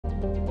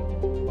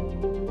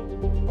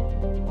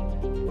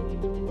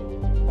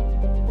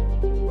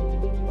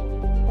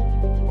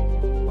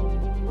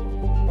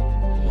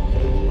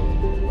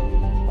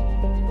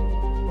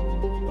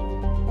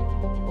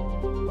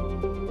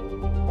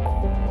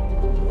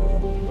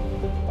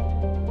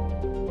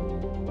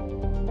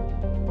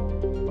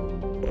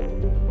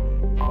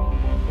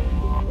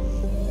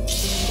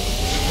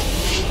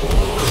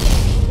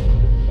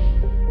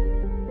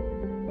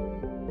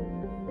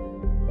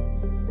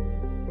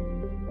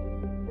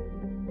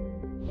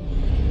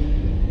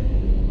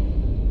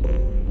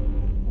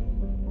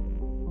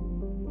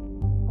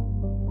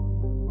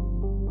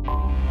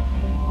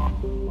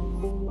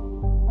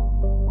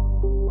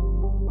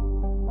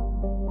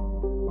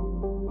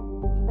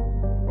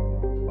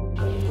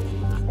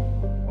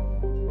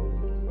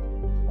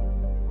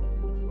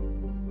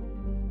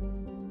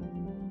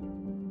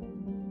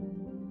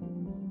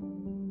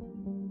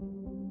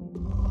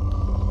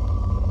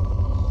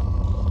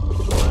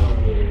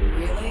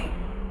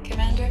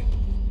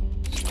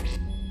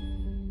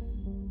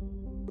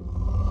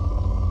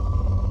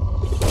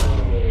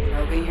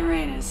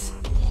Uranus.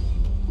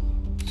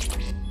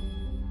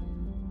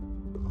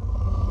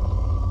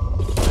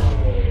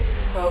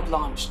 Probe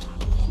launched.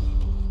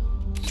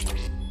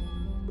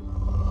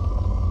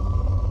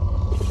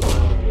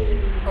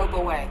 Probe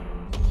away.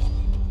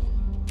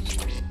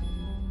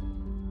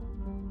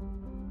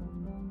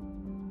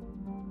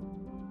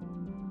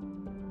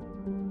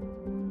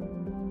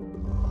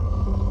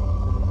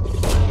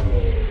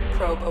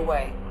 Probe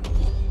away.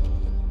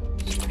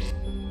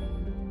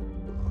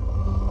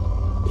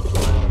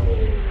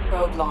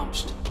 Probe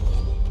launched.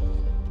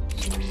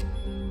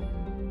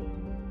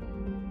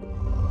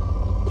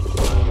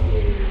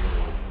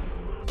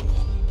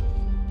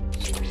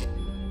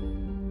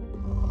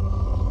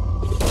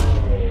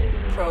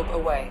 Probe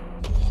away.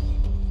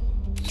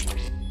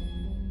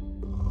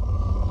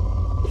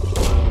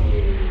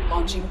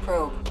 Launching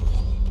probe.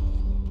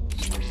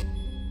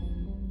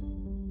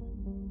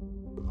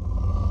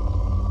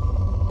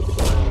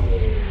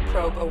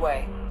 Probe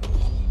away.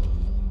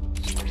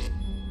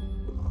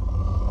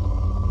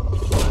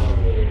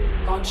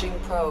 Launching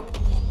probe.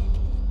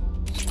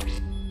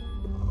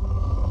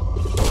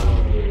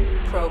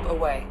 Probe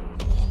away.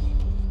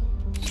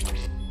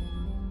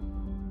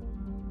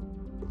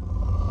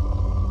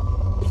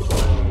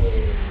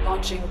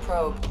 Launching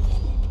probe.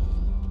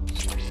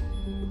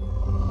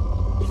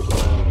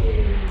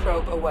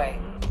 Probe away.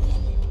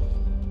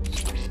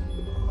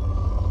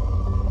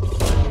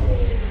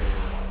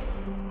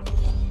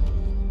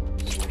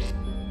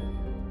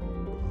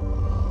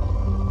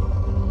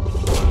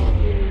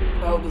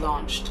 Probe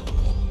launched.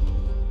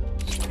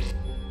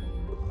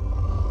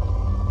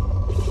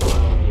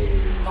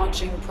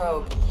 Launching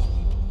probe.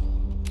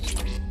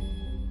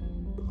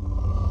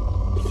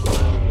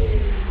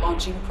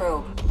 Launching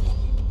probe.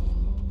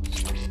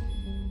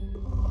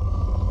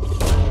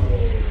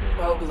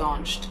 Probe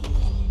launched.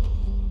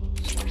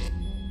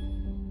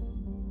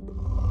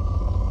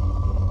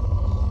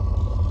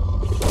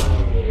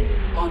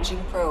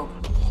 Launching probe.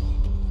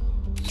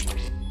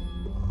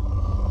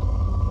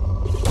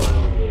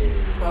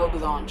 Probe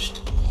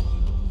launched.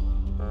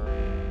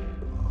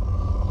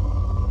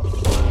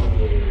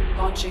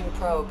 Launching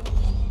probe.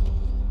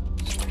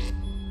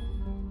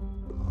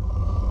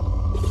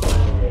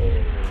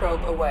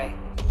 Probe away.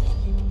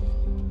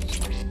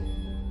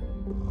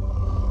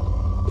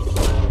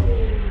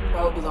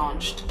 Probe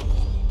launched.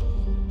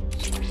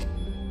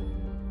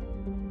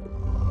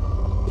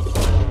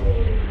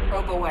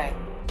 Probe away.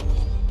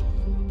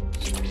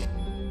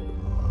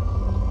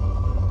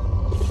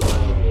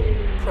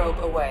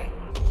 Probe away.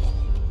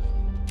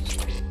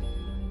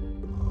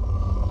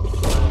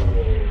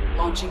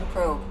 Launching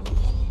probe.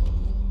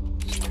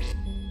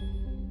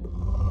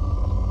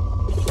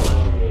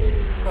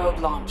 Probe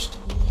launched.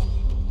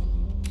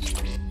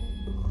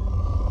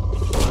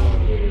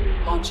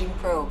 Launching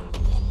probe.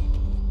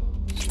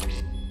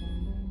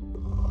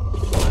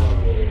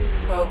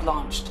 Probe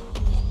launched.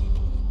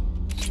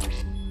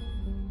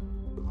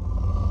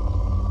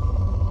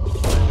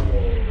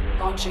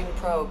 Launching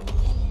probe.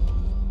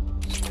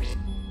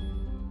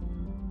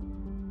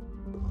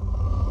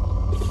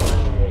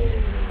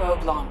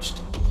 Probe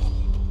launched.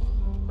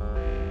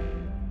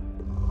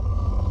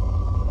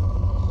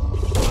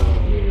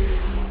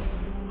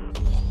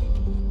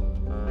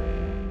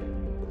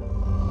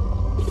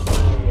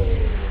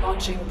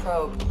 Launching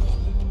probe.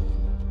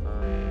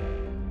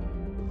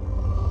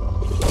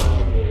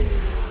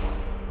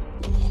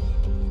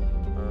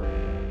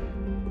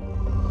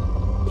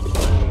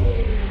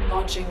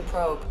 Launching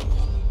probe.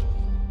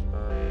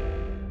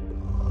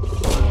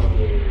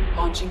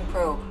 Launching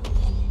probe.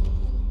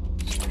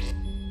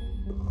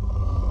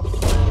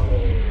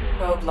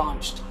 Probe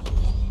launched.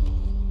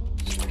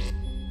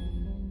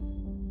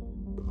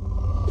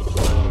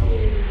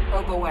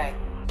 Probe away.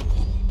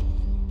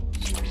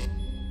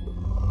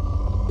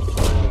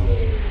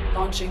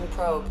 Launching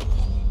probe.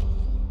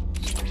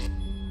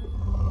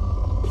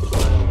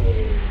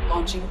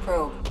 Launching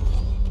probe.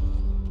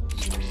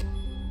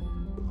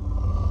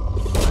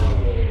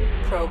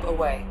 Probe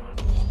away.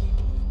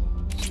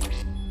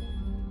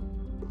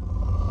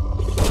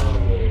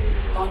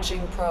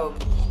 Launching probe.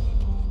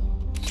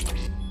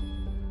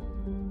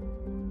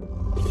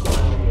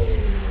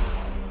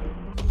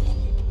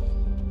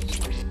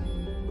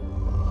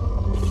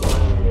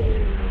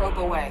 Probe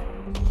away.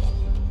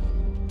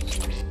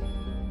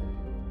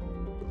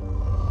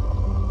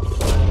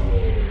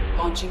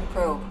 Launching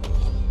probe.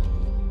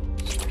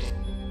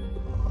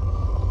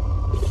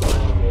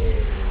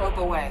 Probe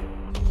away.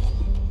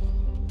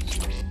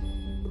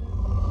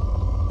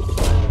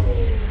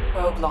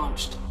 Probe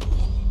launched.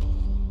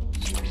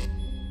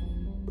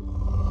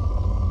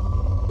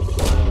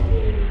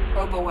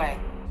 Probe away.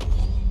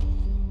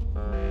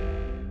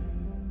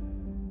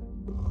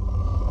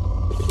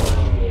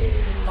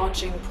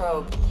 Launching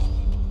probe.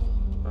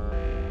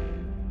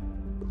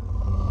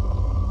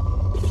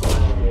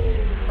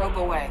 Probe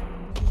away.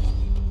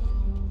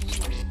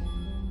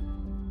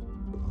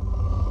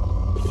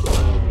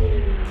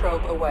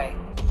 Probe away.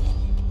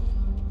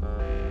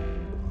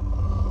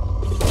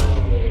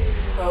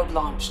 Probe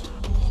launched.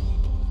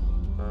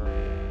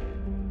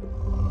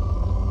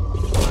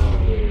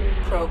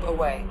 Probe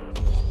away.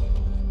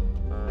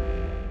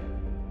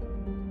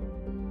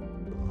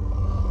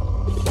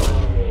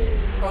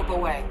 Probe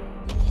away.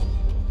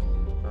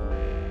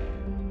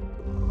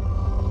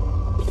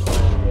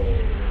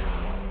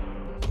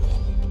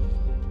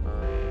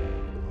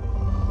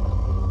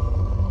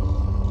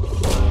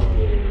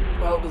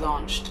 Probe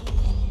launched.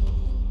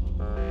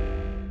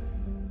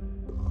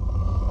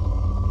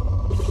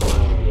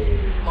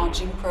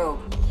 Launching probe.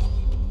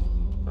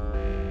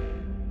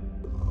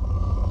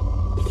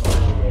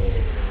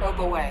 Probe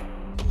away.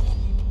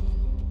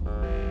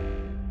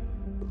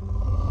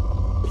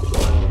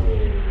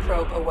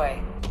 Probe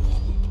away.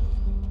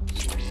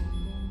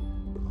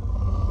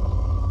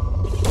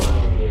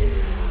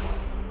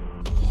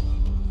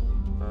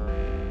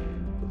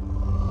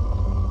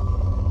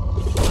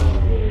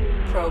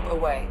 Probe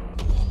away.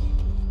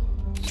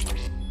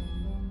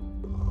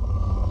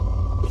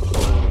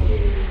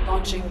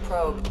 Launching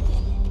probe.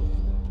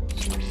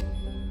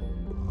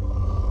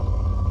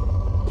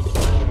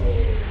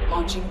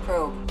 Launching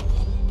probe.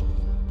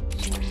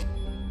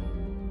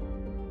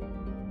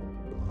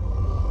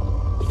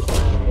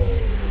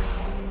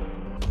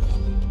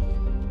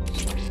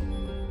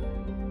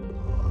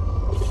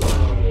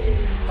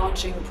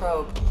 Launching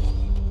probe.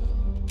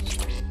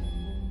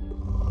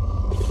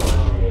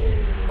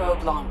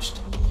 Probe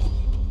launched.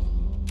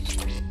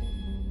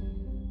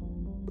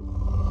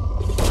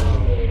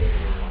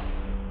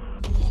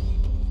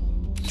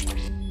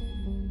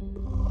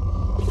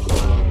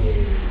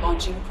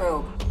 Launching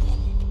probe.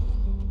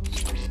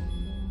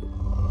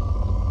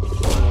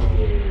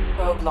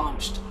 Probe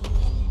launched.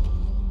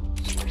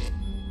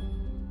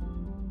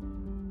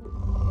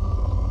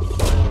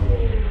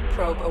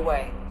 Probe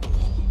away.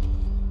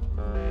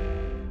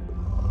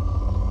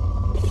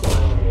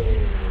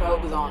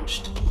 Probe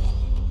launched.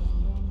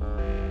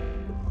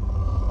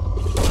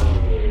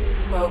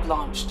 Probe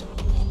launched.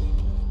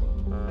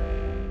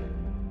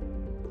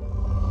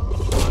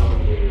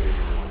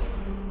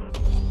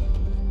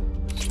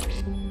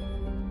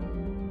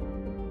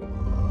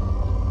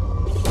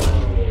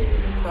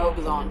 Probe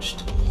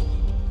launched.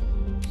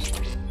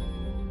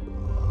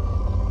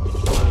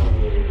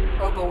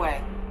 Probe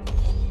away.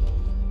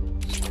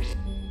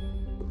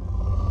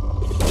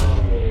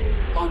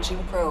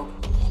 Launching probe.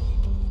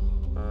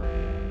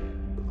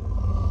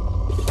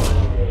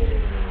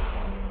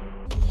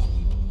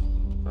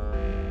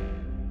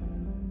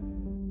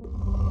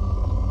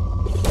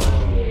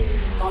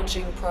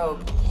 Launching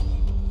probe.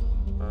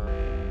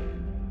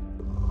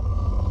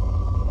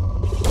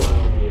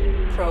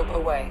 Probe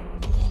away.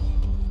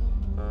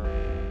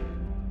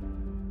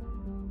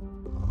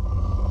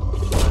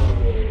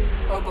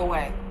 Probe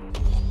away.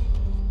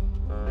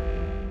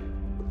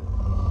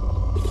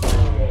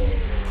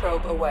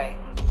 Probe away.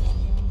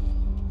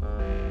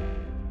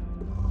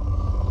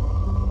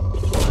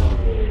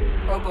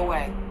 Probe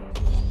away.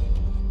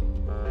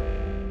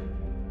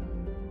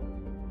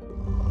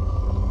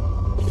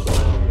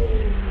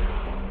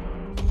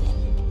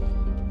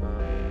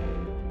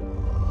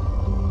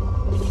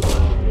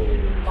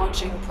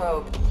 Launching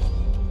probe.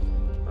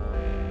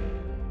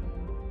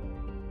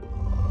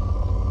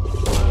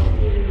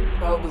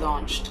 Probe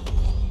launched.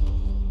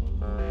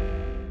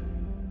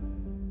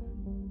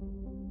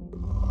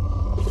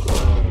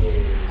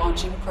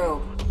 Launching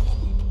probe.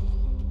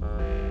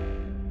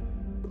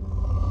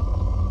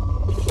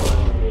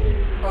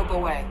 Probe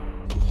away.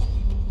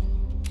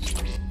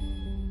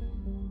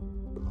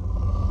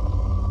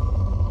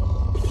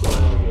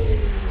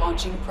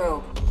 Launching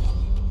probe.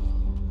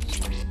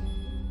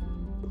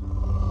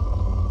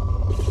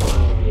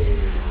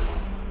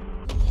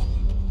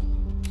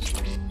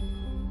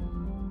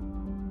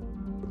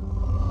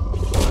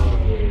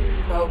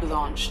 Probe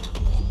launched.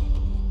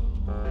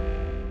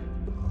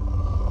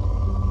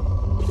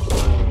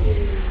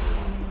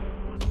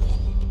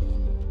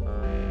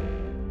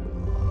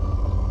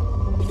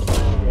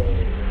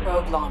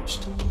 Probe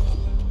launched.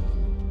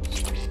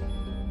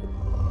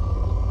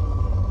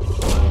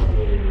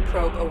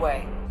 Probe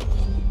away.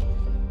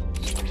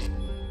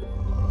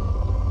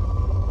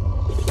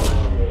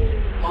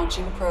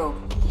 Launching probe.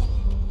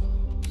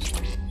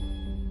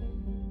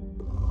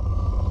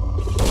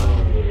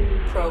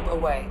 Probe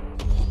away.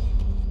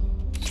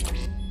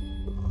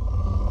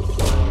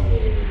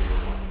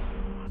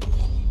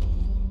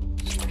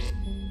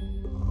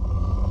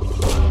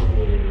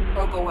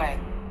 Probe away.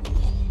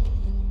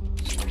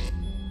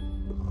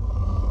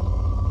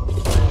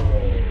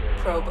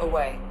 Probe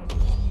away.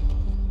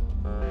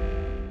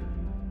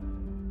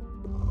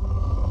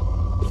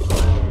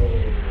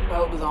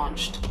 Probe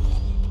launched.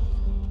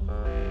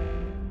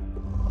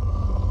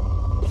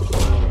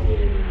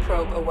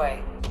 Probe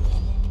away.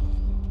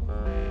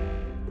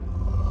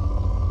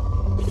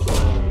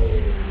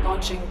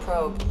 Launching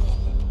probe.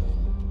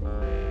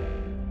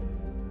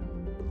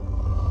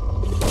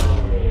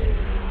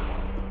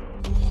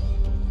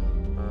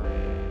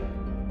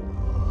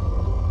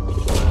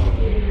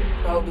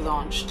 Probe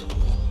launched.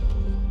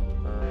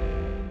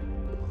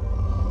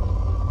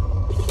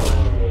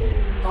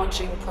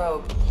 Launching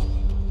probe.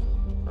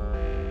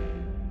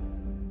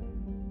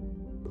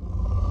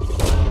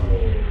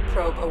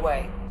 Probe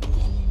away.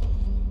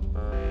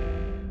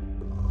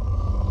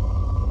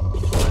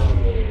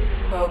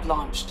 Probe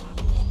launched.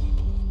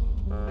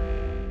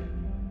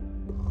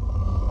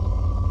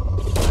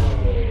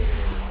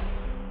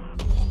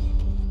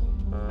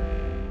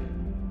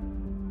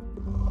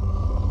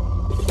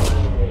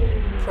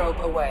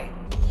 Probe away.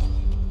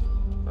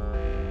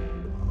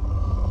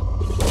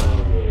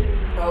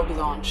 Probe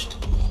launched.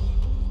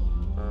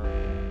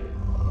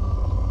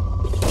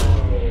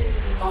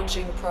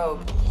 Launching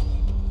probe.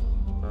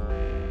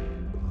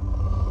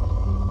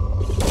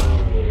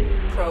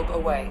 Probe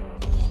away.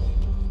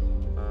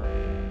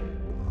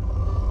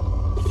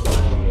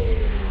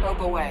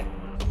 Probe away.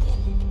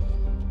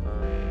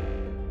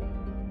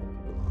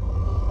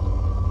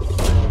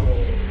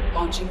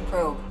 Launching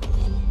probe.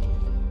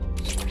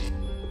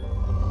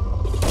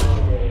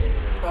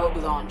 Probe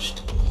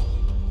launched.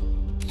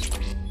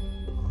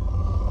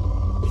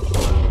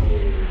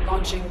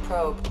 Launching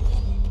probe.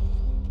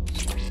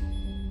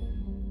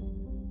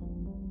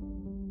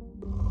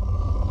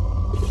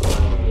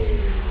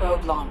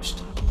 Probe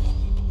launched.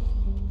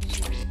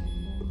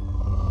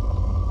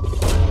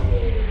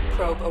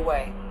 Probe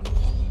away.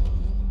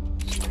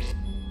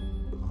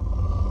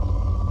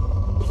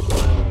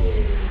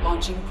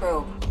 Launching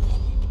probe.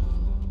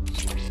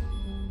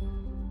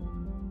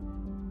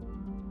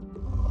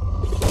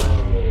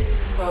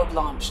 Probe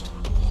launched.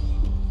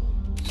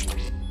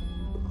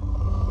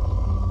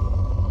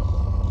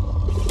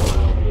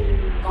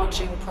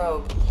 Launching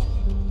probe.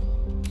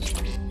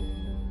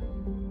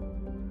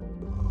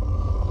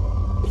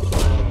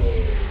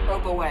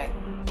 Probe away.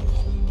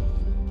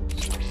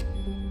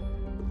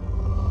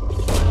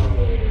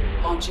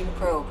 Launching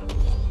probe.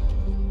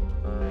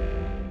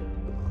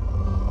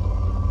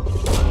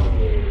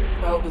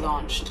 Probe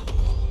launched.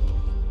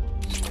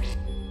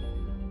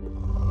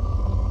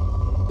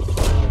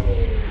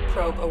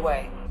 Probe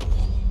away.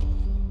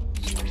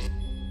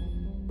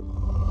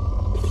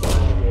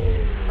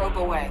 Probe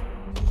away.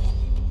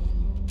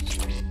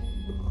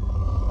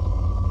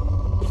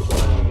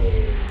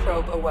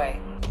 Probe away.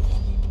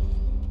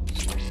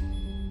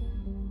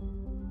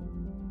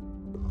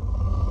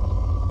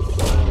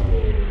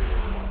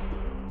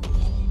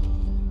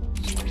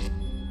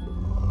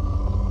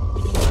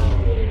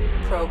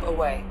 Probe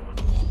away.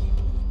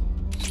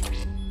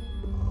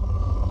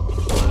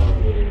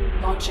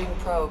 Launching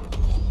probe.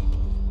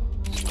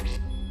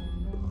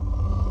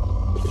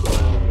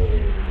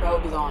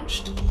 Probe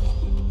launched.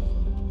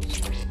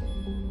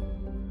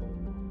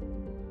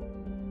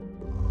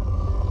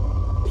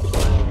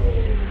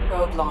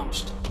 Probe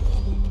launched.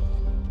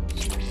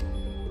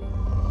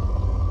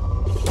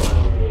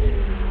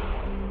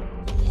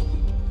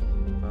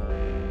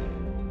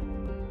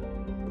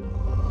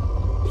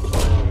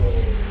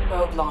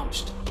 Probe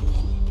launched.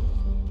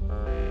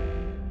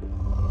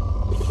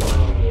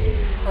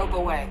 Probe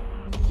away.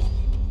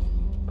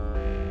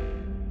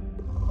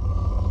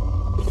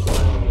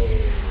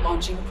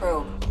 Launching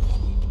probe.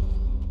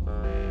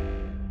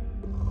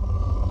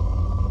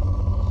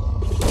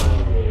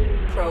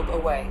 Probe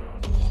away.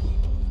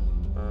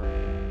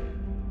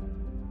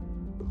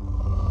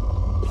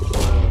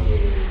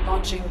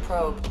 Launching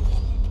probe.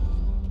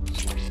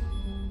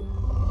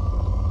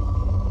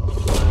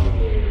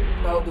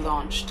 Probe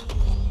launched.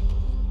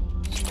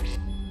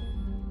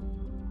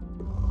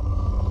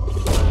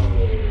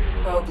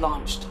 Probe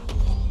launched.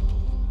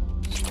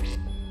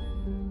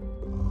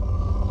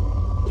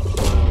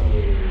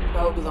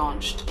 Probe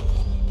launched.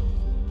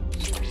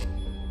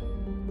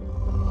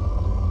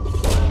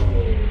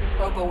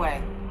 Probe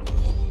away.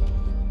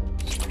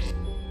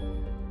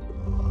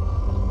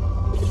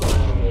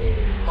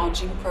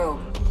 Launching probe.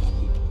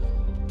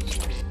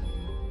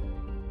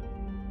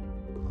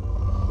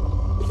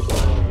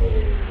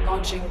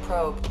 Launching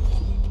probe.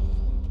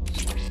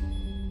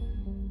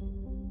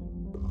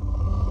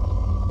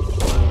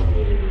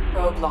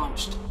 Probe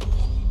launched.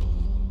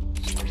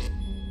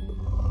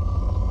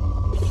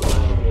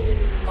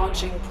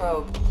 Launching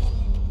probe.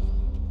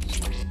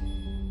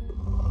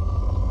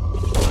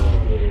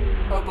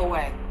 Probe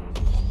away.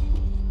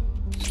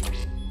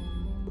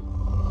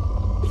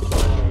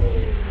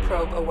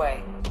 Probe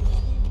away.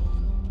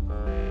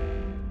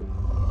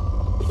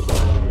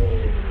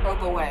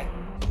 Probe away.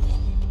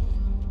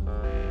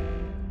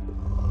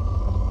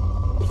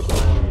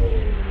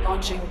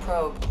 Launching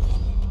probe.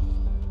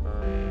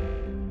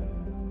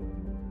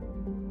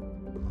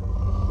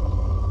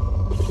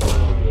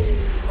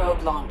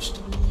 Probe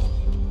launched.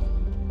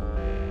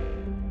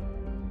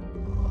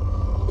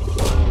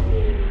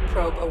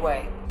 Probe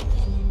away.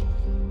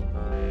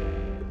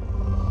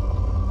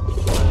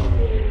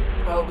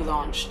 Probe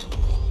launched.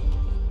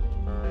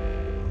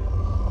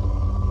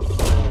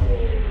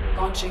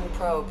 Launching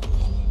probe.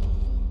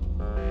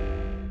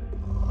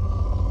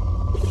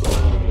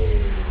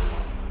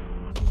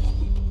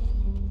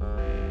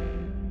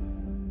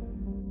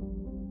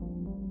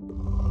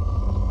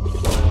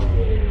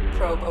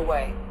 Probe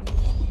away.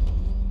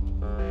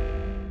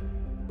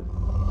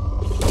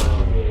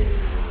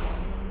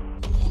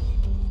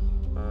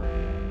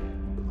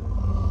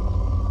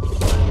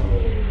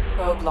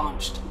 Probe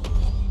launched.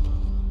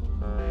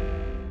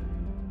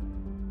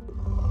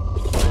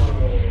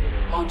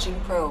 Launching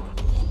probe.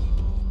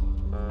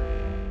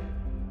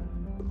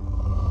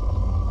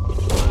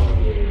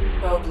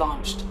 Probe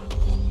launched.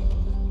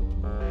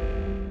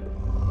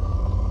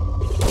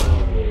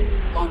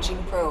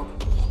 Launching probe.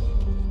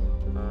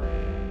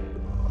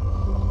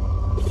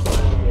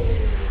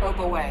 Probe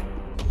away.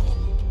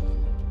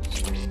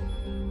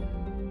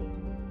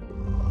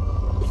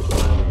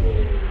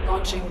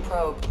 Launching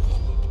probe.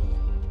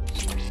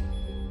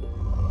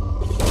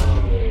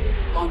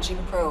 Launching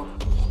probe.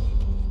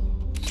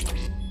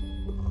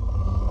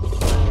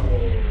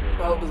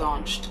 Probe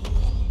launched.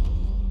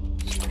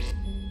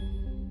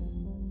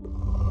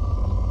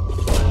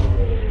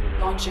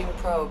 Launching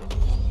probe.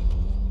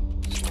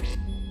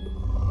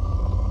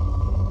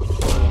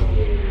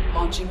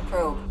 Launching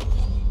probe.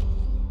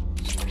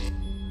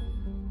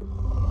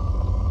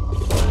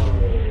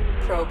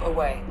 Probe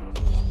away.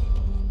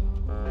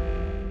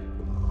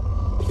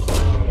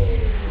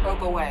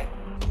 Probe away.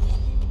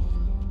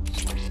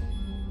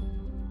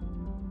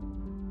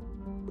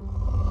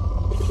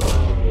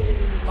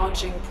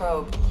 Launching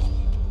probe.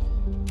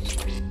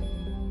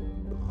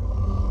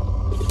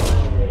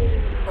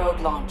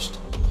 Probe launched.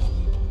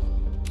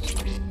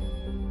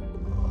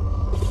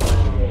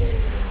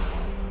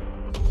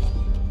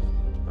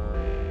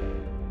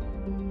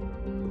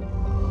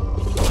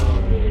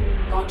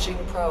 Launching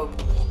probe.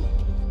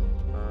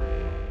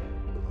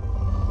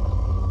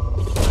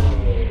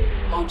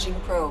 Launching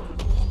probe.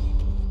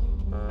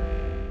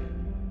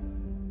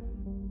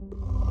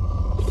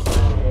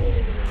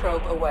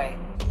 Probe away.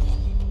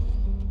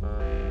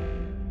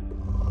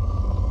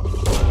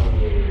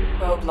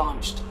 Probe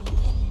launched.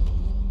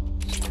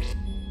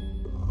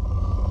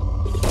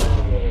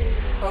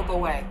 Probe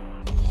away.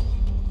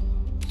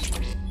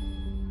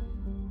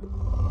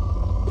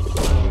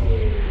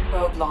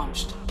 Probe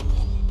launched.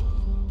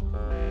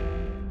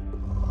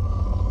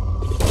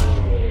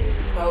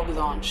 Probe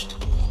launched.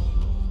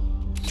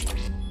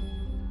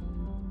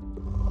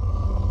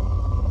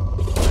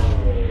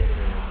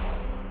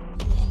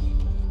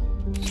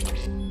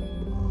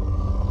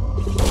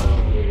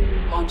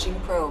 Launching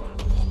probe.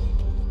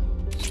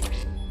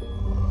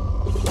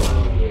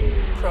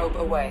 Probe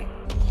away.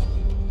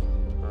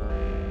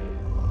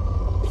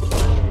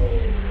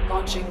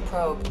 Launching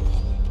probe.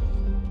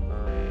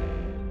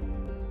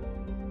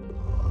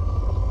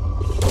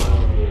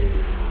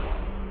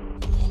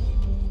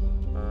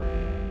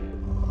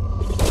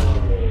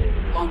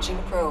 Launching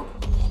probe.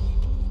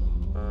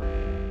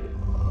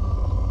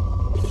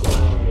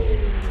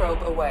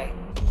 Probe away.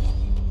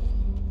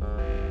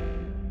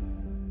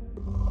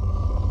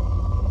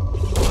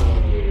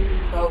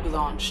 Probe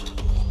launched.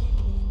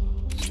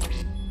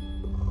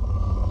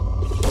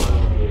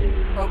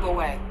 Probe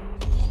away.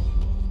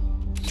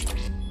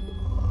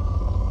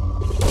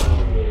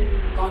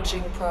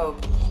 Launching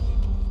probe.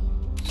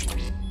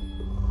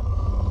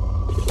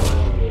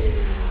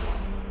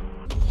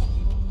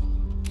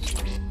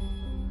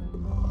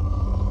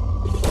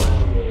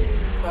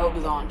 Probe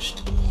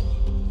launched.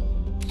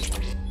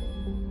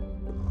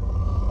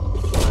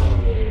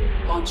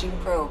 Launching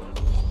probe.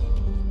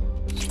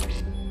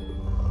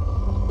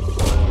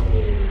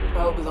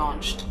 Probe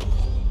launched.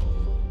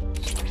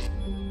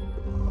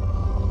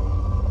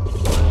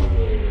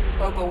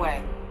 Probe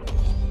away.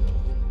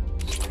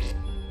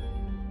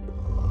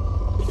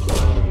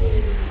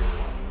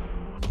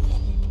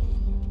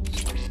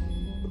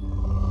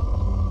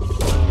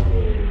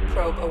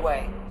 Probe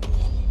away.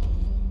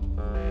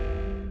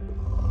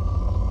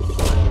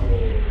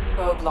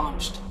 Probe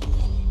launched.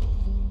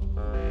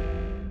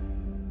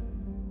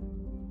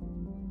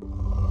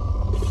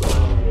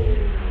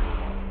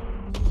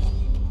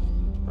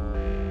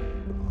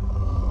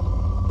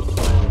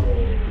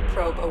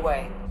 Probe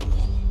away.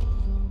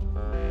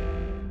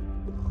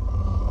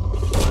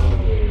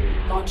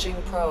 Launching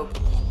probe.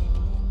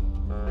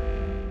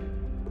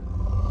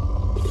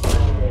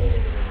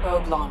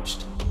 Probe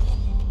launched.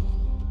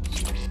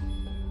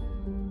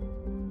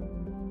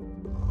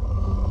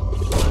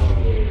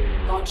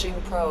 Launching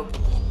probe.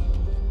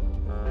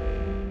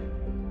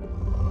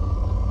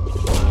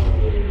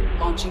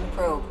 Launching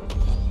probe.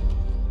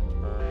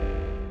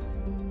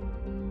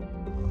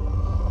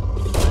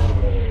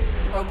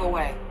 Probe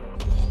away.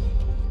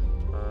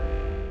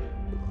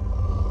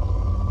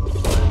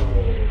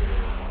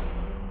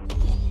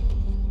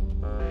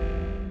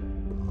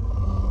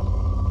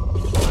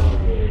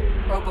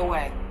 Probe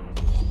away.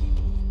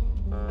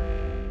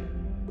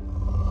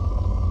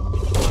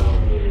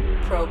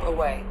 Probe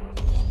away.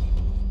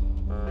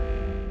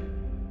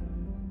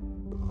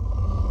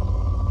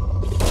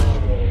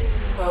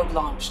 Probe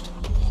launched.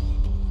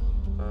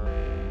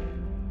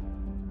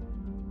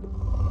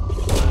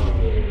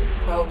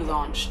 Probe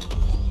launched.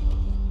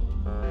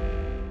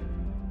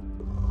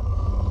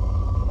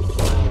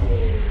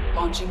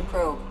 Launching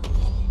probe.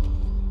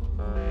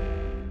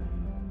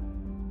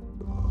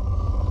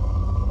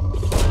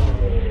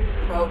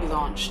 Probe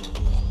launched.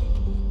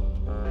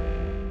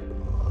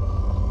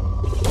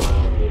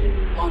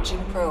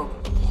 Launching probe.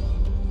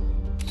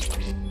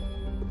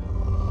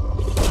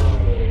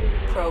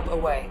 Probe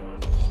away.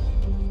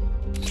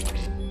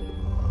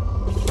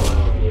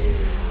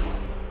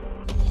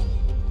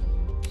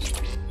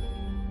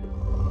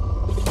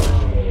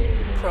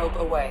 Probe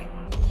away.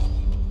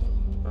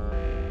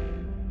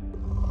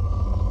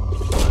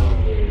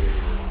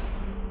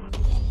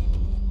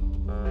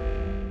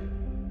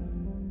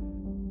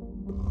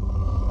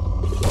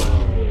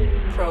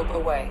 Probe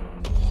away.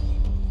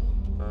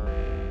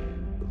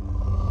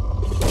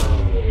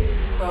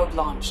 Probe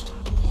launched.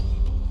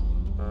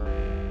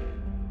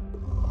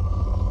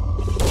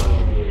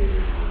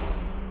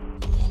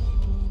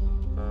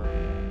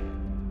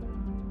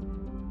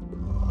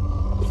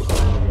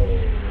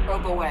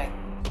 Probe away.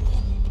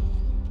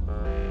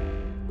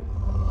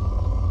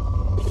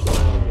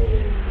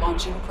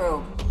 Launching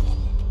probe.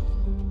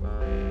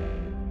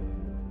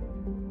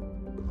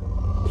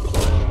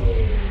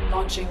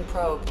 Launching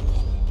probe.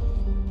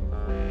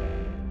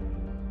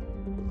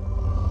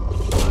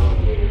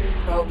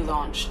 Probe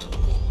launched.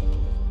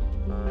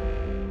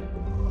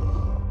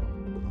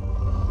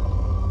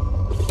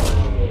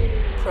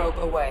 Probe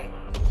away.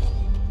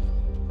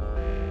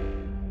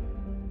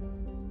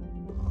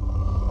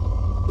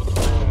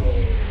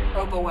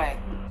 Probe away.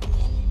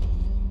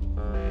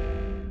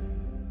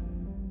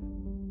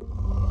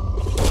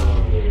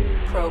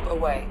 Probe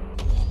away.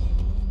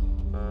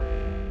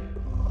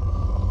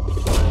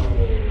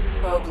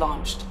 Probe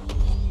launched.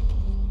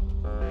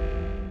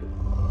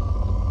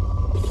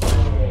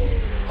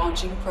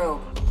 Launching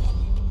probe.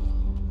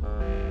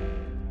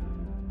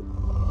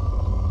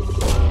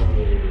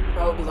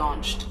 Probe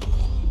launched.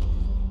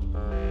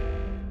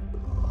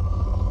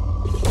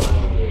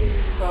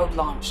 Probe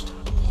launched.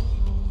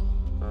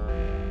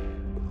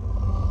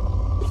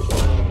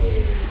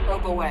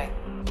 Probe away.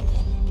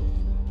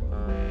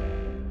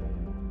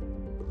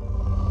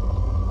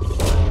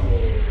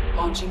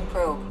 Launching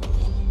probe.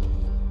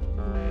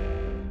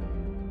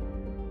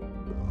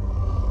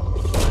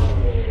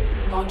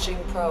 Launching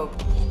probe.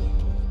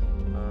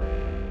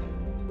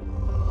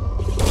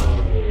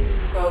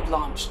 Probe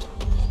launched.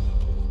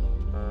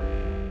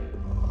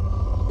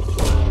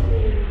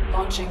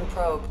 Launching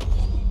probe.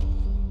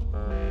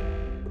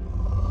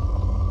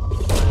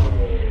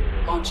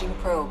 Launching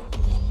probe.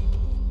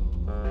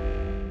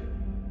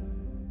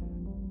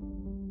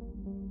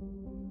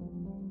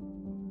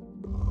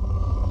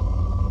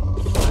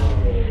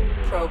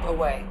 Probe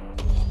away.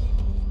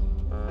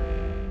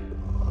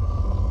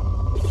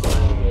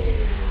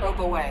 Probe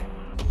away.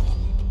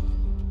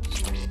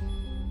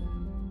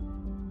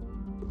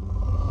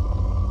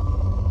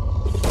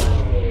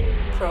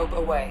 Probe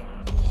away.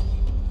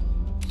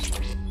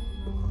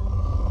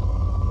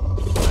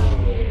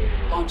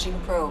 Launching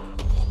probe.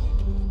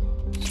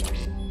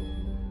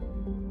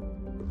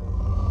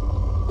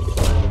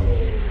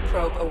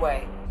 Probe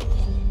away.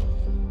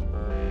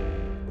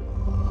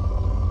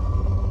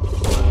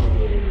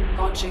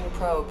 Launching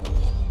probe.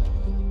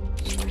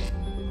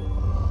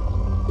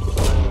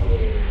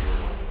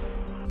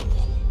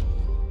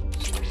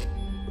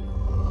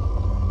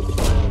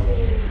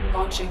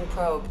 Launching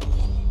probe.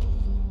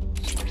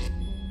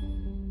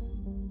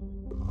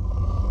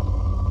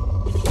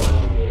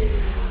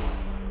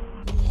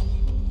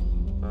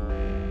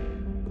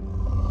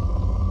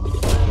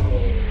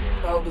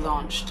 Probe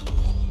launched.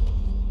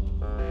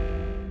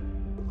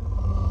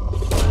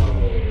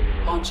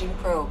 Launching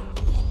probe.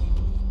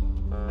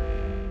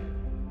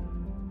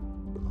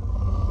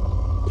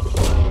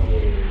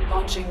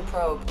 Launching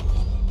probe.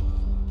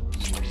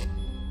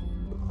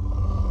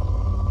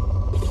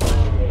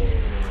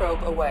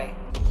 Probe away.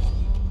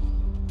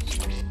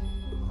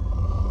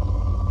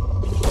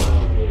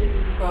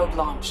 Probe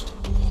launched.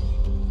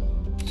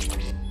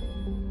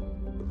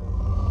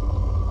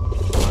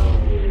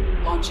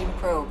 Launching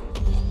probe.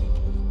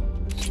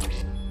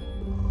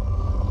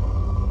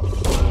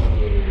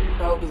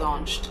 Probe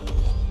launched.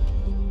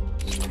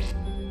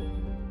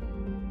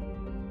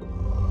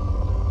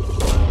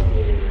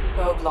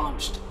 Probe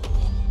launched.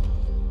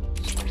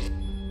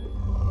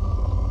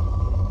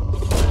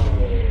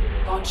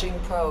 Launching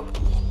probe.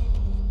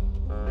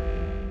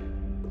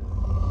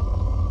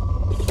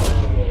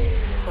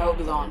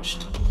 Probe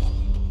launched.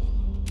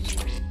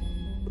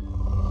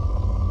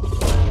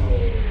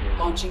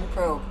 Launching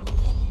probe.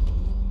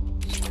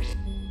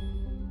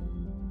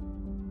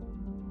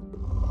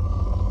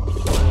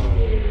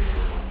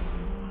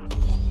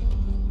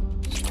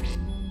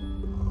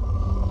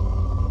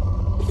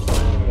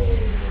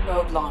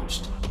 Probe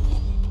launched.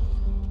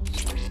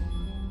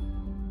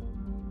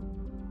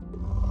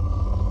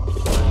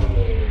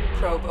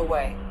 Probe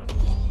away.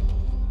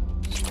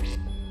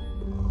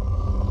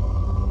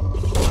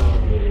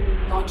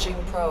 Launching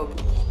probe.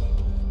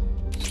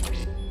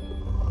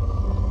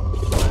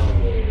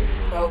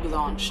 Probe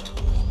launched.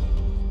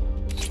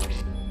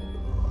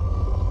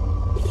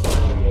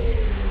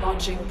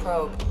 Launching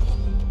probe.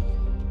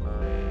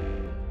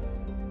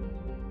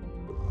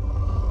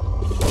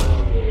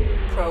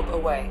 Probe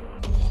away.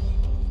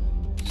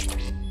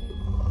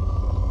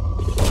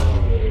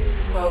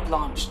 Probe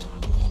launched.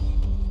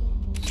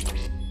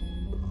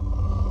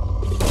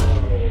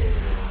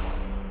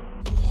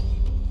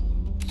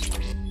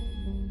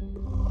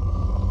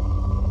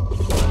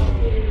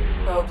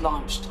 Probe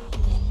launched.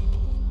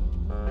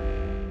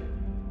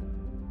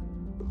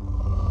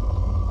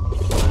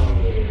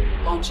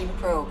 Launching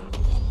probe.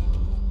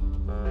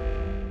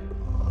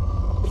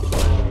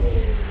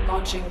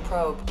 Launching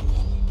probe.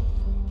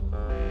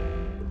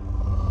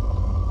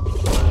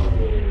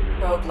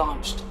 Probe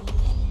launched.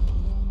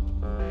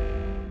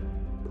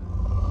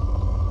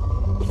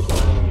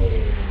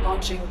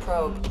 Launching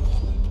probe.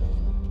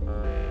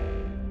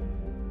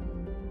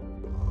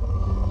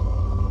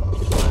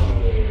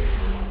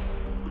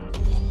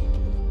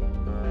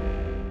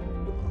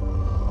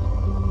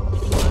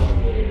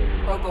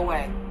 Probe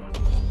away.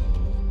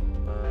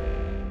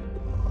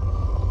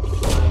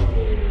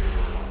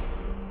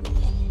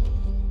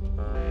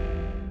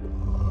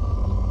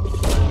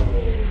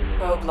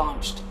 Probe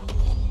launched.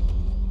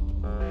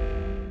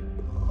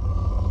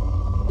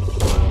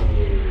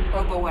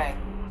 Probe away.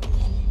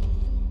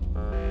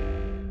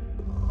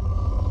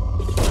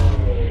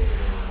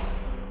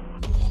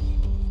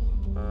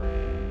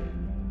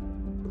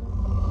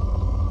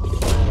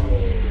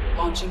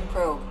 Launching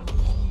probe.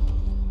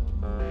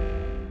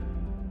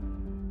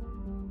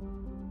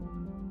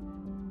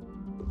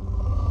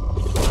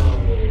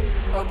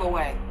 Probe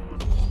away.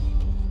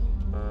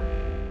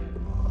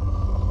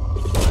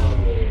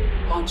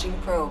 Launching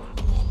probe.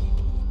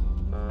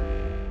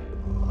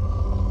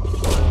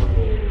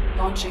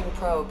 Launching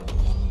probe.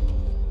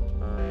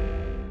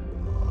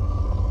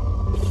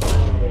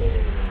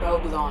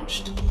 Probe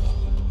launched.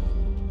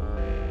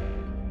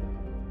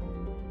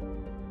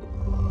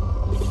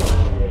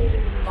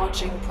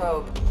 Launching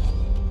probe.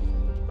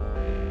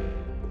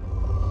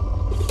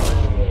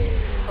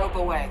 Probe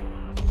away.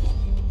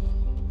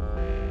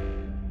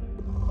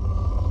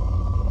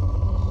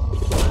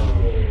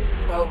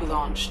 Probe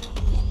launched.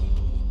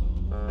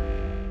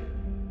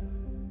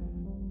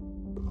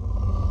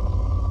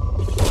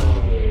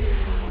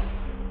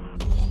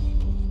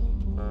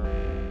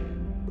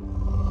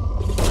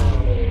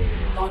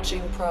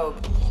 Launching probe.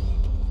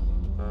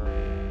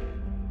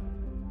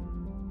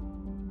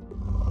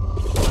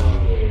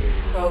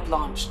 Probe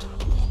launched.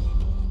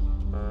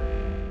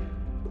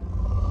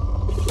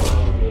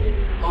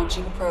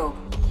 Launching probe.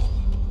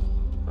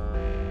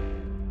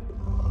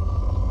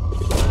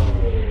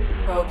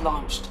 Probe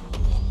launched.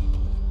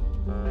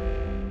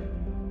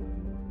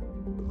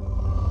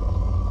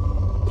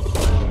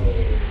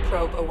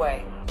 Probe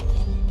away.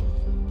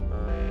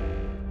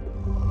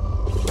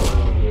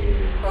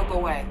 Probe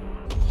away.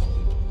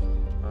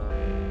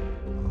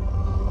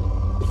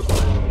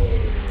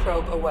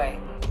 Probe away.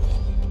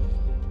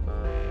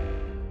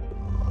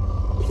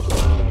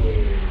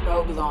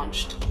 Probe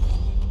launched.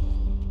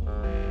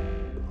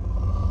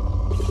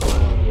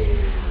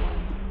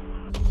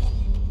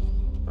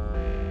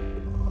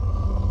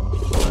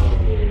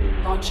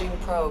 Launching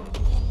probe.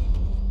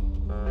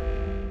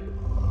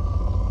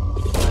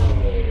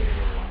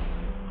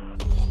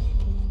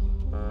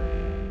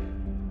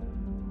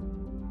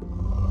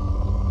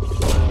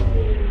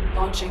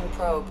 Launching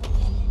probe.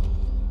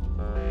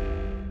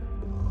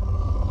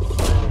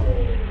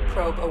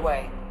 Probe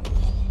away.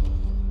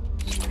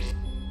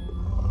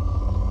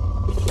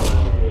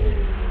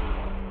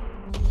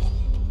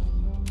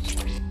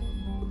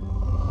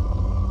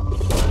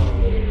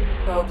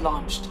 Probe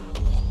launched.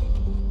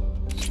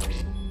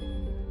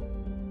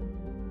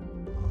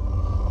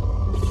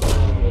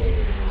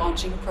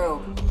 Launching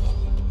probe.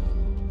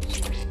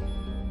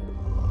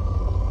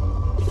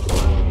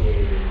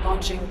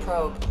 Launching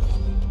probe.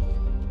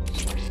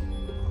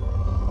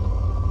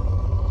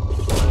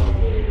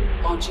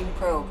 Launching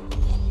probe.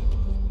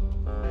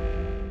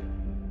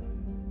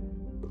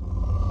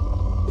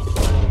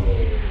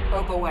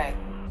 Probe away.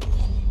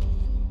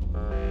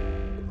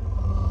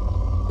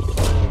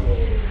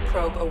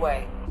 Probe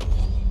away.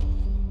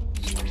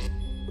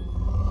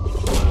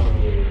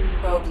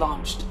 Probe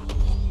launched.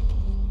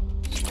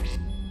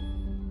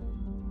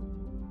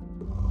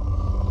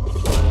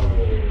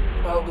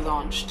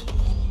 launched.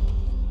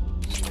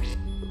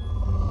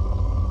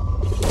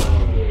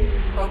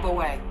 Probe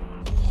away.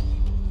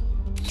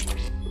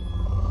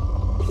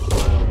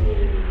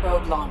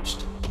 Probe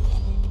launched.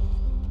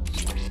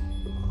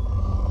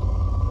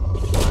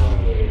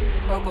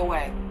 Probe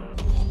away.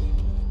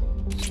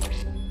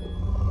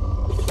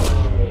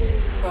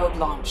 Probe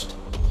launched.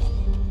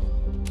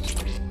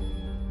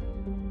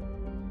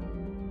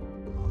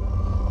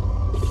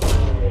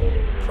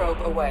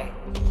 Probe away.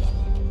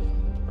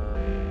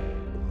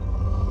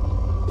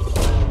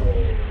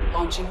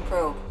 Launching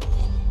probe.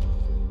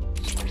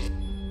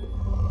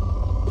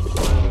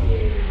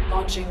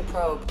 Launching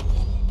probe.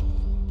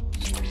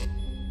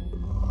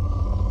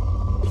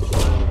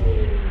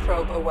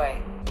 Probe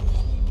away.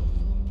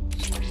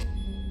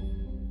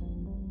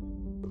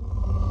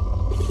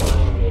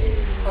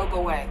 Probe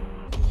away.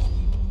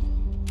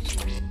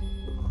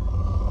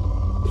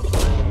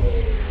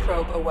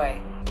 Probe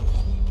away.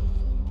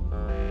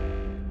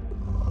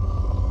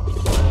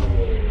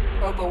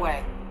 Probe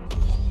away.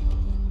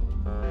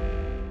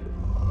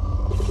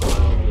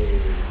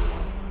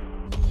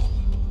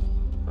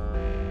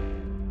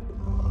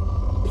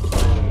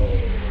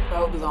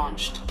 Probe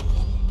launched.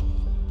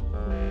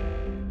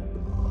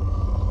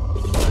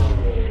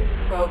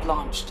 Probe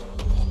launched.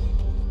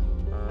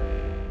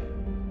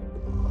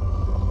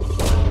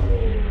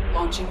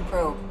 Launching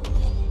probe.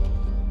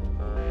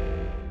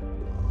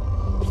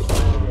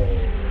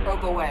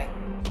 Probe away.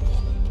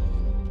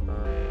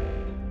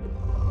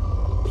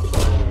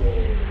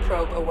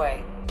 Probe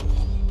away.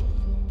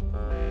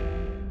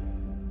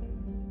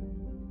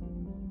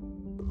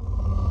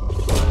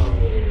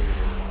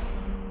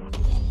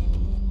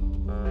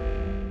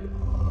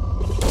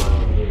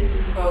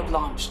 Probe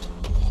launched.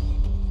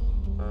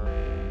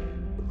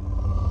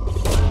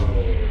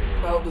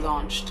 Probe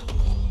launched.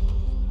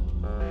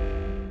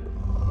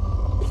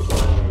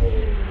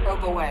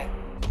 Probe away.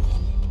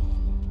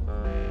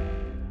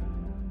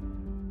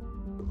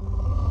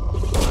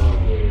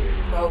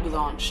 Probe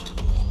launched.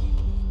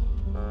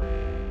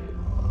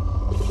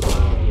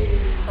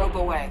 Probe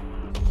away.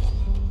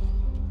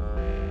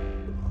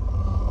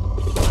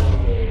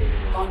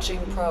 Launching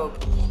probe.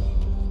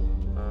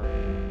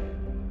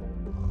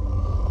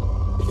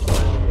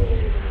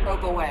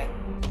 Probe away.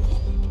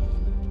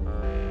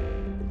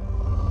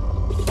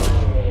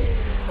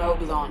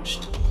 Probe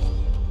launched.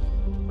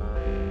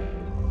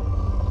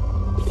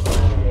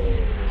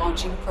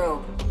 Launching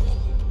probe.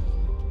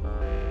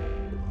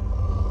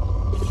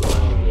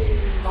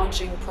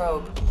 Launching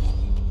probe.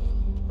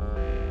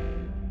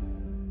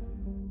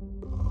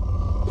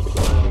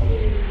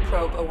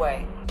 Probe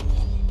away.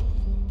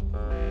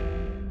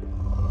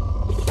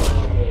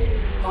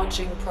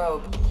 Launching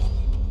probe.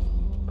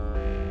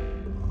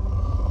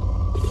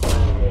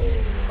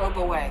 Probe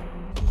away.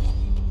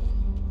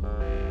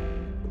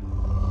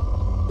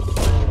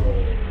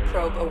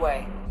 Probe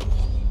away.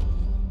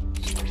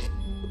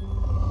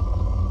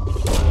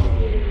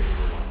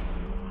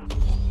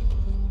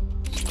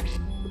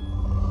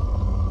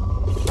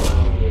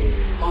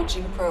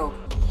 Launching probe.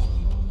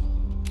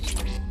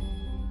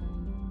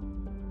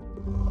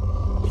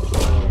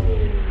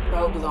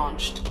 Probe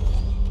launched.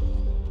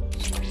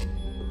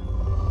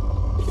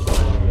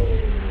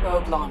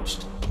 Probe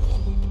launched.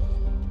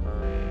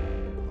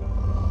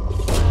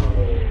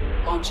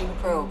 Launching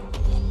probe.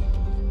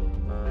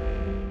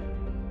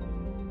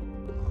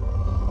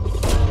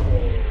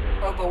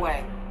 Probe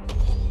away.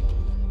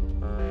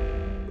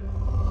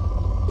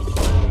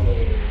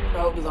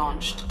 Probe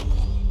launched.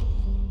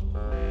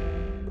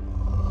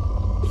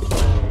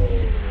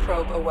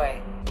 Probe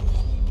away.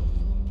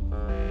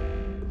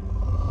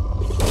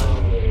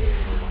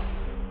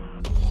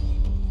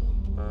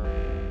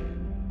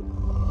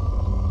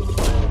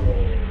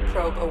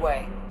 Probe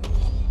away.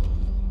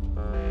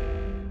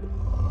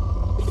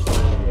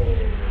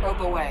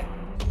 Probe away.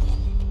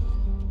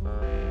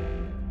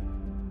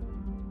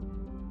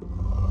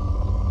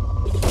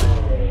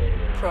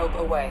 Probe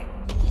away.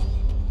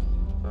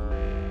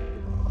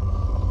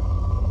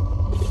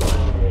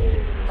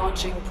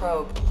 Launching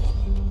probe.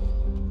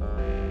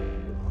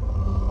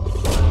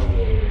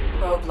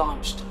 Probe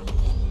launched.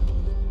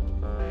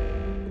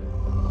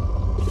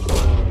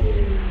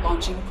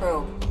 Launching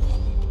probe.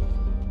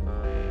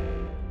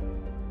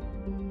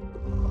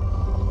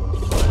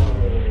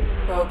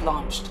 Probe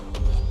launched.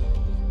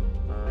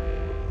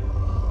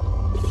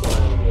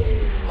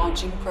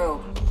 Launching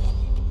probe.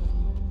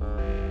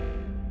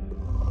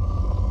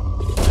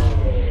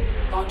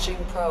 Launching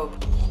probe.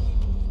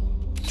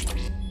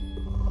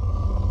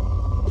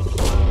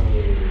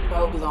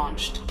 Probe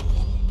launched.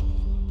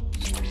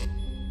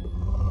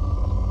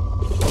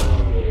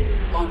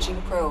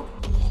 Launching probe.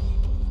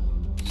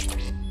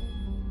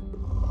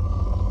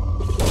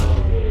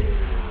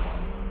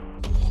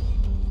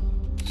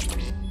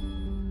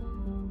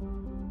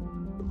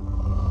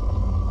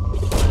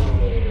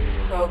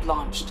 Probe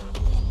launched.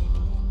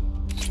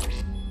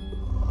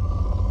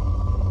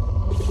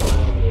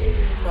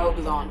 Probe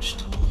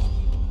launched.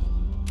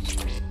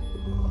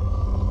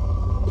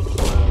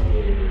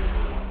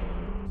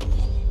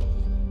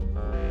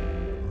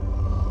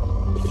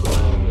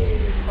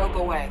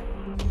 away.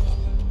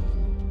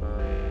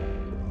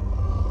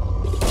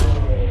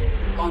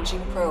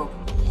 Launching probe.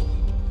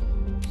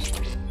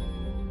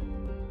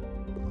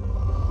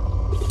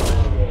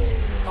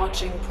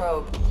 Launching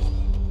probe.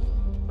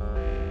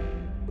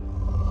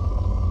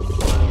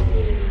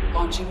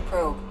 Launching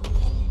probe.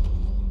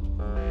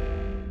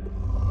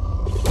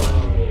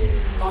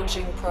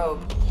 Launching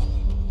probe.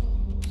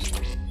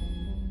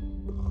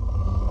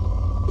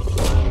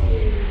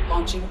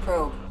 Launching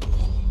probe.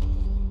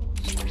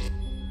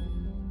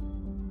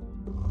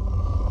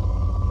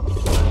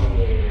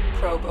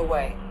 Probe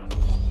away.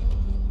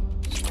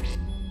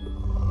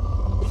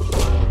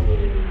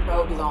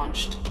 Probe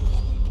launched.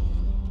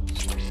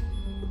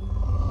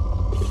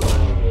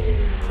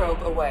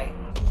 Probe away.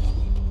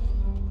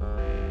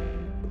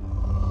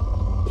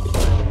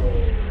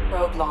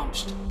 Probe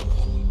launched.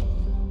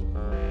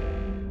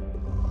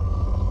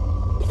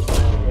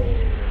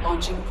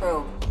 Launching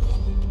probe.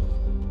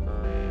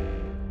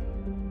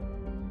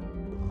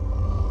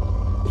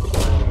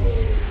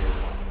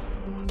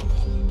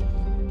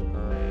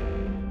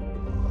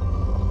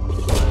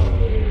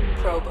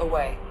 Probe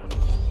away.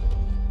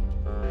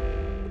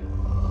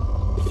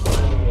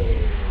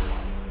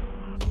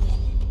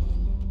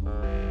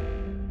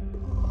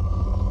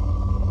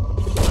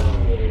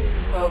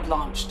 Probe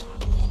launched.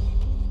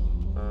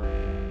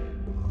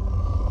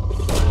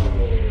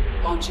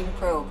 Launching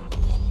probe.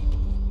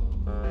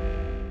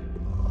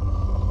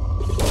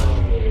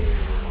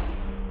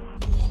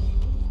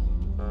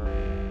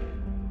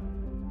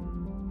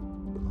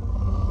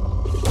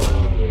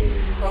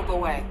 Probe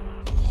away.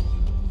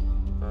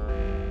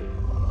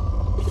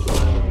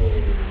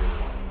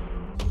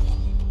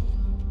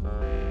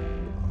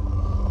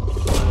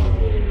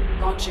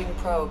 Launching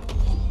probe.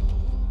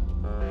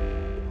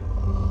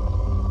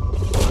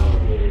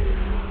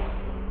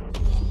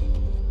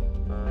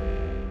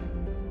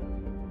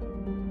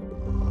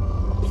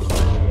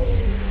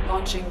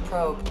 Launching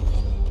probe.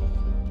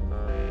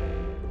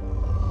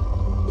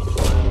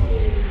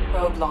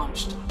 Probe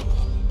launched.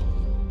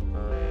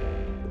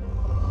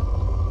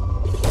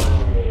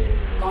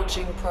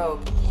 Launching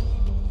probe.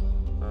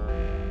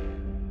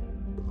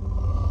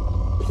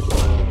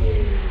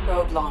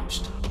 Probe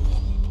launched.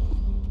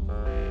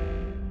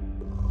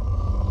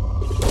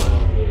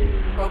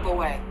 Probe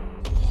away.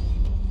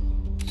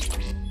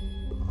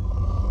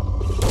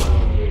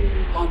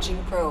 Launching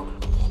probe.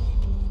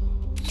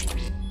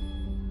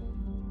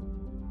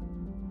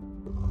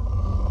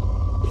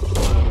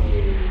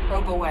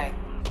 Probe away.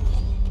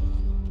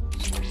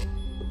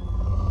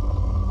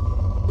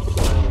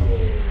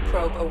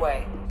 Probe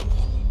away.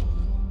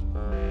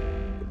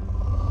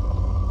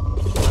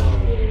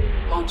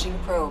 Launching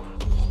probe.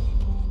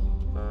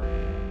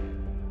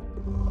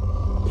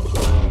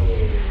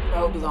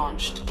 Probe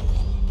launched.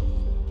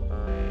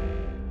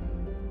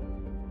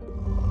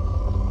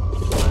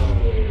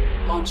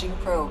 Launching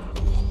probe.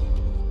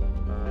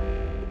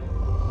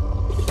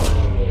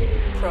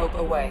 Probe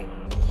away.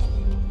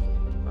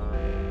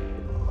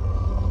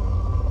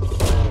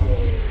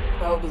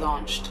 Probe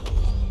launched.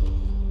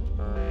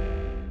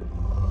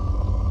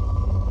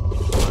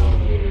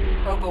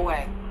 Probe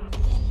away.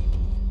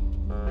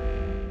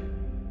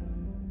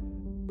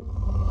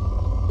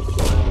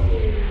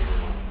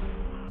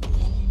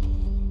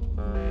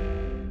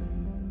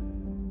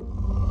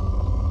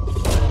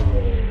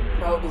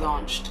 Probe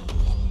launched.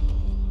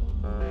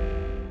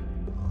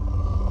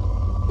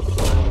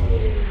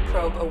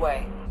 Probe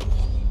away.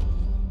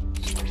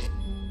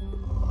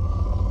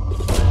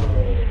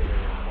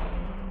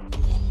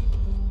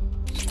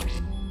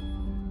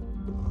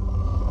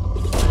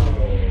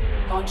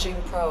 Launching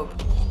probe.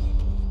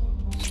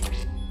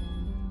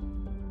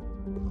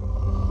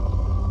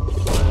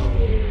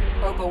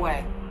 Probe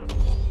away.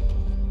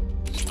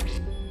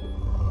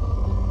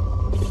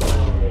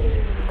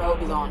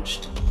 Probe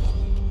launched.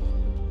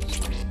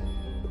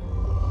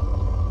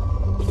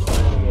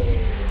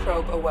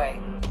 Probe away.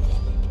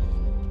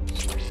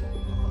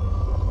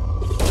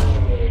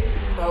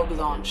 Probe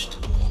launched.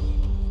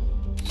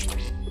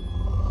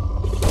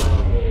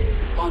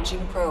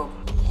 Launching probe.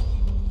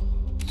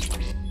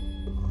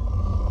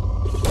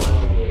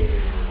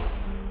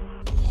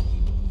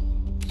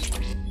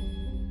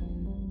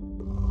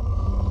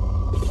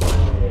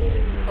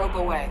 Probe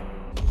away.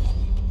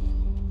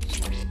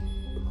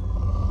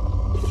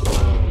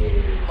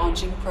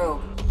 Launching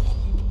probe.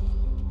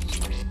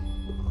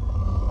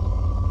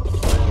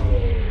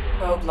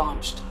 Probe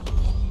launched.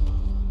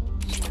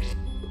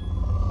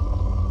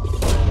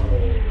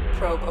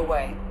 Probe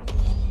away.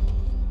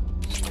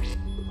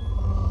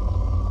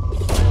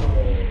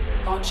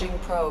 Launching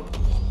probe.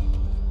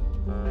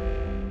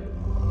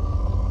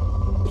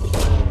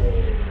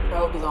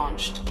 Probe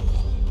launched.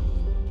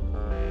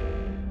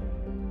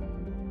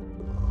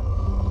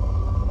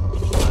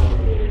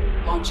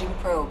 Launching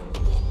probe.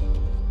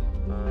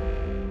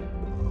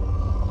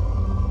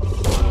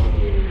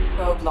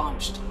 Probe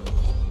launched.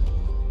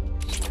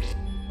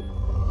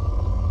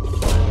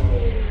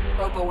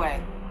 Probe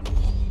away.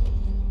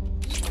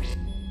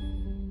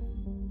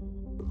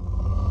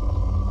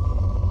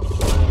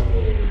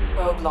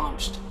 Probe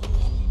launched.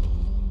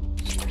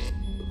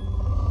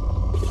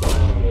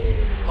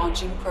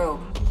 Launching probe.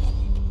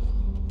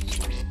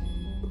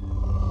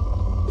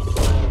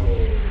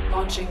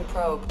 Launching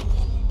probe.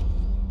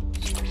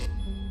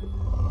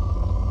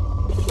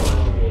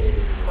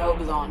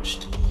 Probe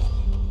launched.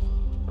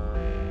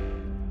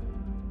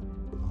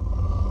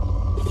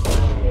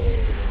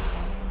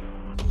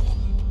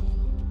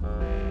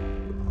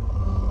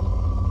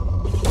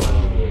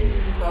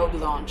 Probe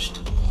launched.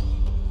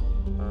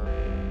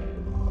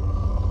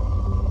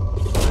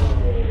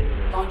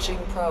 Launching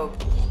probe.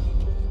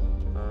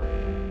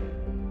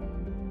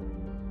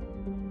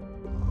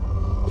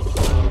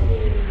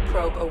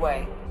 Probe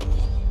away.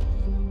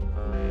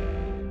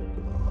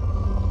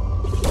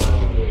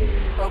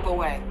 Probe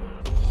away.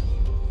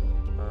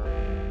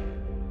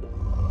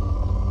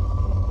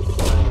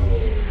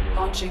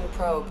 Launching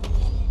probe.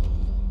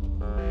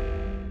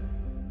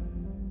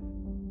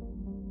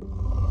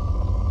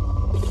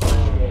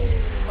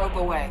 Probe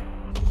away.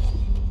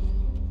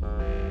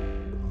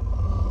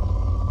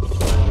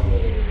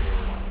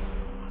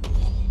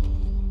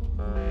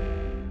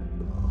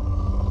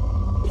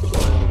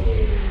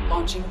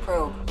 Launching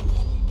probe.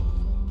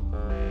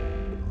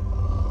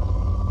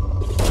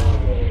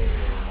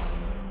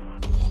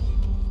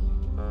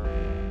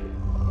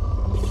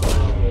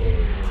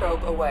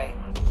 Probe away.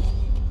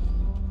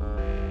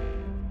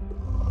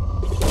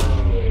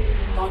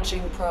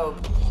 Launching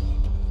probe.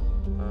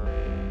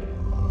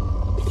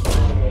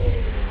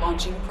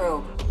 Launching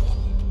probe.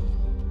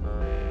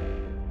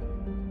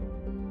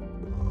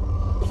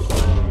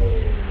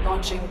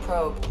 Launching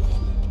probe.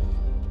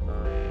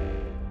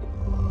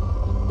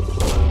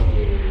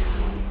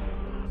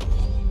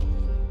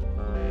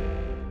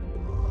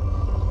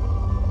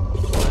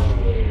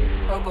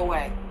 Probe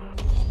away.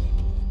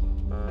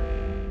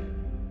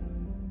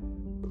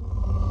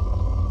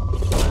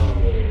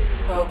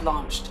 Probe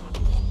launched.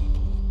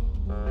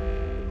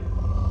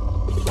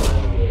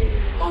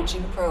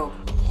 Launching probe.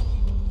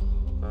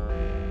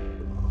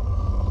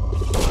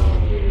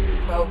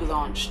 Probe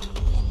launched.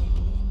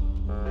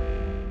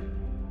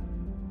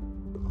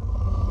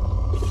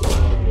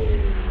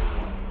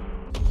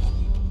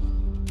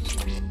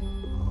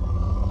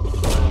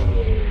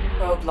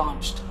 Probe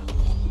launched.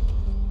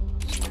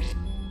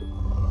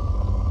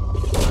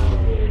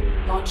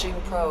 Launching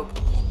probe.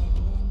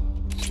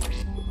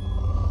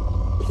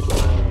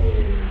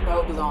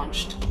 Probe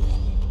launched.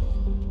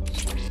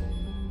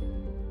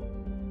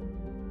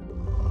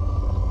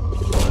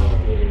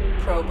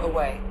 Probe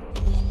away.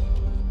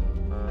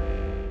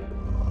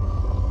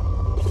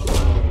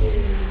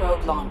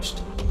 Probe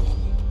launched.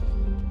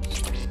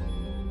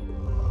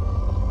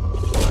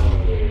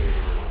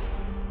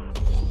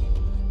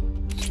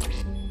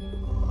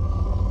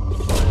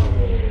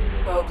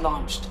 Probe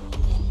launched.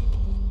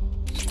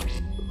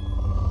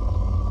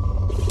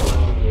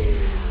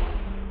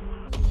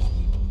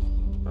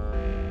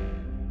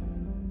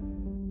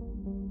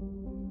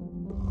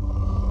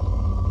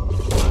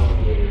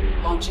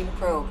 Launching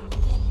probe.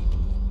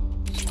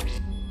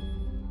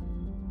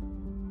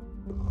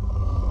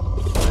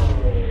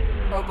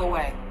 Probe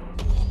away.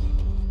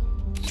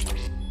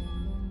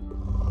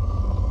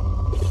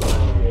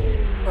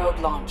 Probe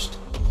launched.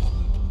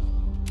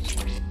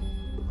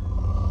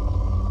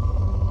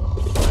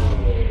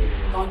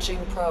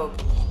 Launching probe.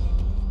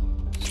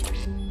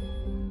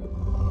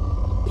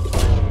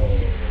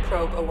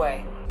 Probe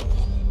away.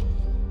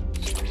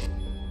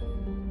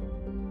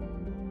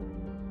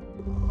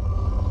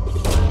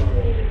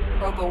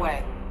 Probe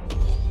away.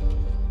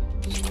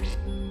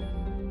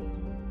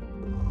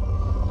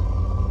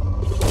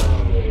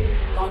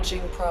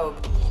 Launching probe.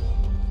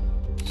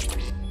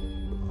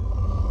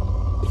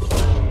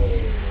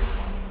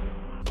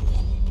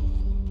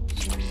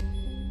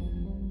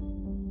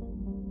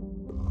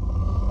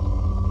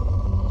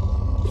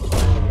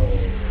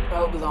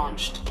 Probe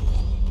launched.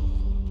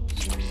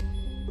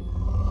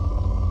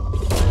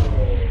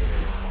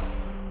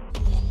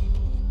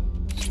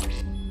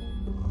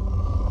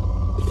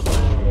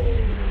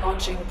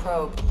 Launching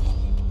probe.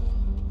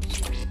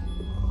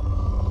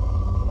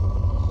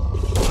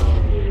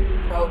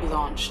 Probe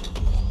launched.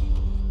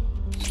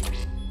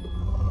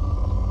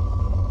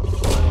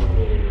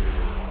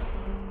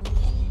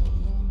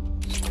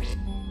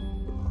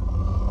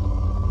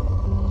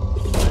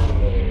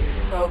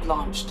 Probe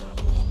launched.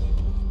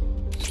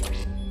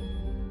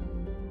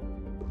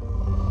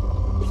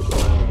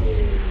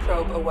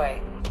 Probe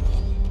away.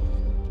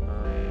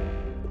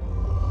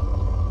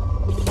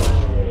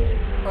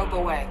 Probe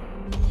away.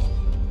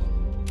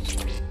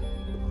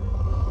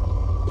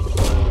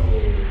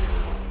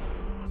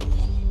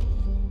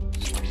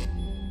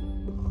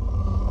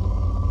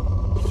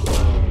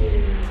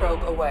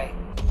 Probe away.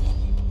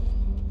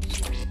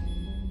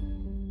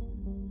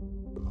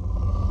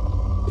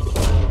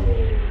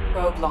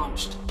 Probe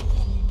launched.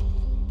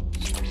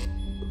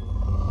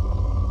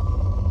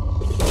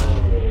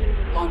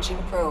 Launching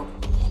probe.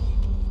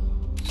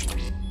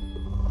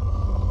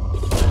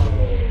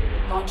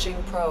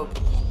 Launching probe.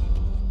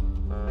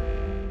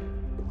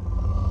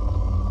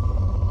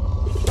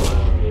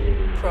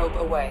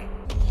 away.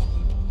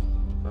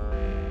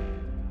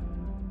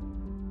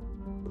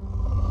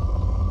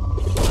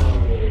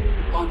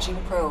 Launching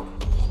probe.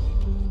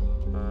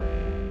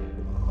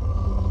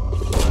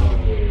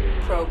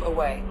 Probe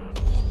away.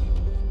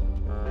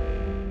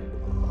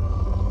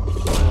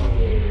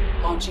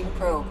 Launching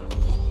probe.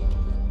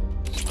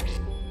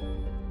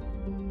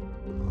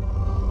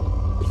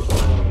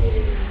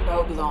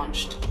 Probe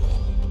launched.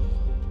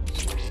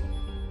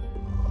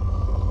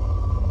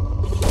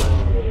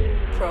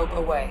 Probe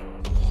away.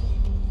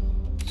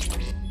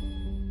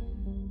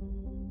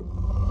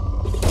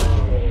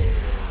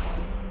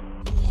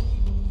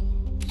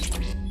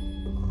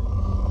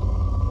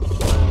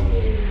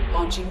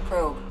 Launching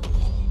probe.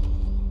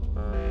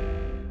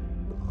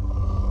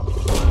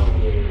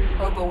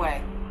 Probe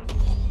away.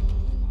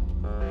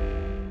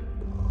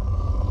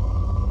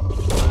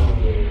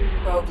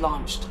 Probe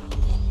launched.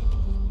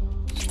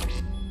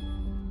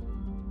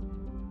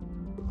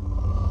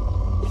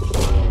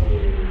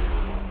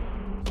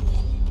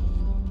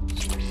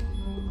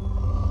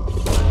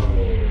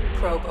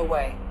 Probe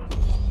away.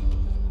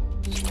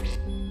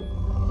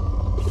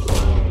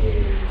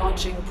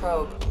 Launching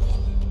probe.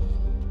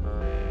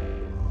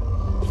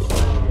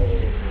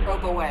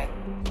 Probe away.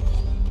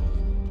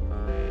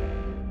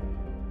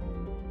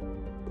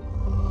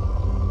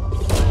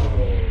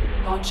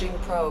 Launching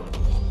probe.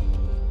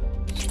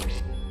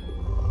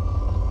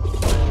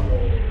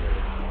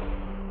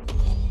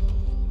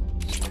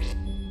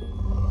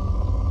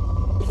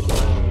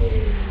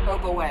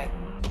 Probe away.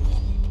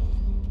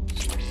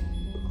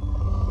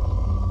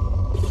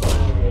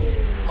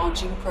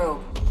 Launching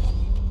probe.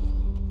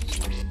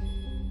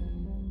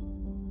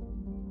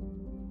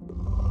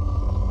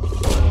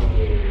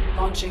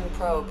 Launching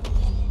probe.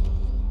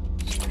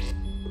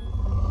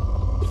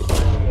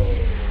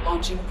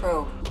 Launching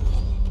probe.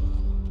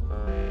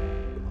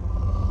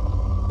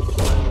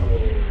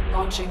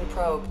 Launching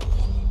probe.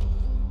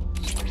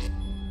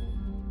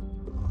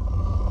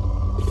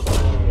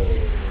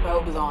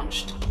 Probe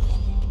launched.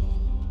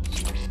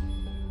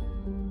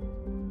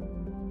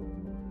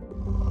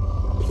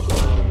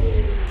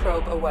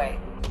 Probe away.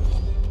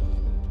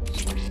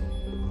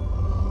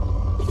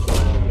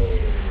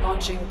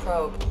 Launching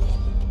probe.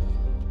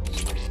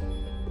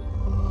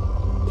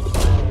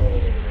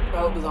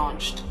 Probe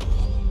launched.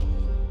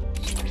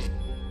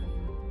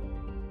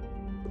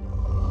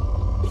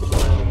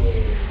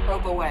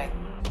 Probe away.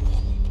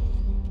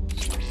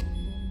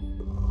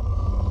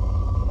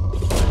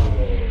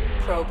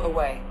 Probe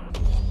away.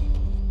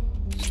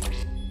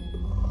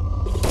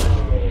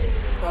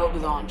 Probe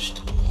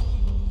launched.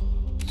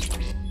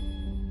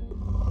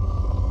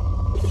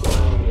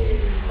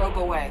 Probe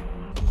away.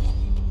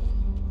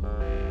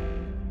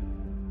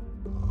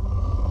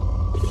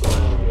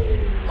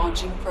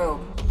 Launching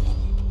probe.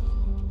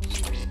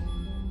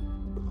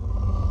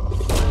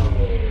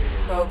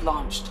 Probe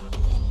launched.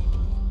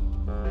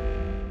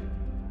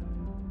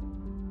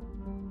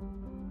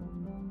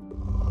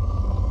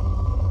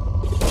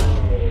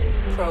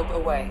 Probe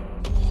away.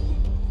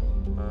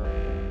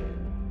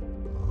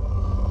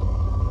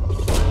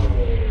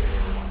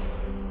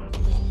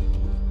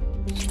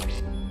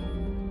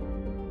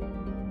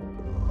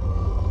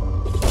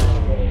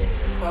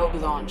 Probe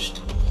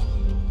launched.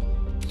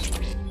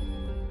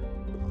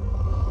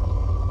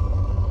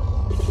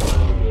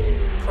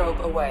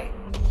 Probe away.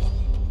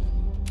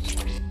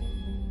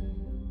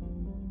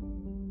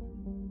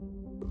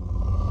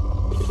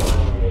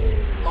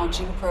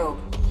 Launching probe.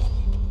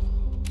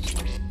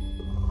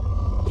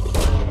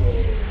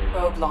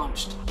 Probe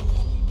launched.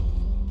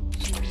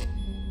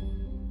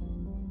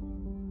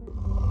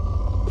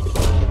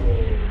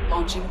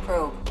 Launching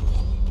probe.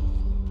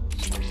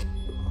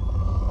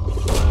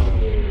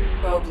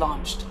 Probe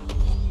launched.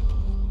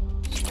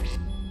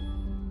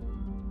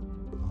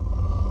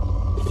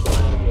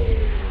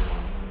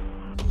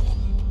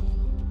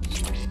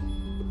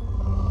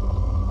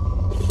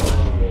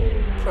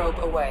 Probe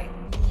away.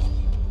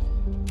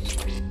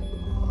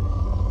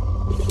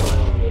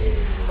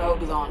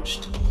 Probe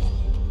launched.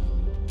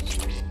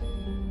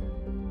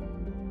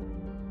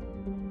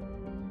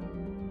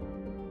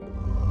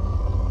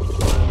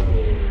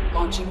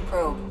 Launching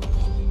probe.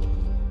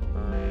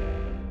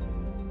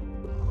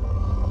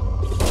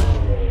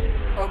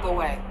 Probe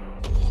away.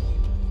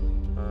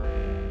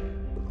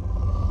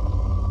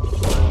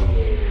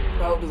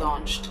 Probe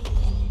launched.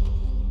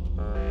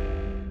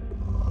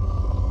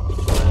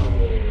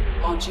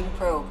 Launching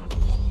probe.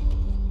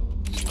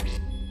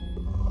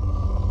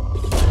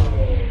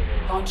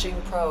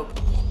 Launching probe.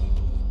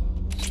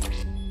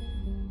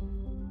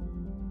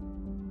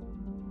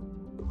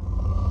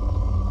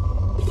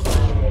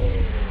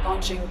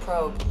 Launching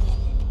probe.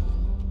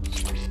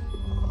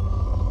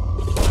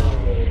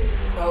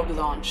 Probe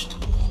launched.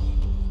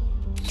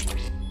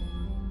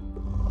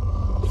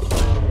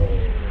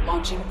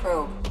 Launching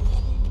probe.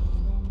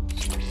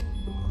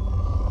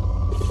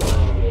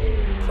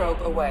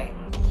 Probe away.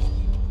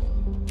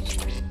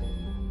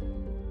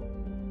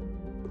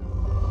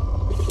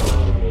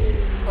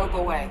 Probe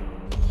away.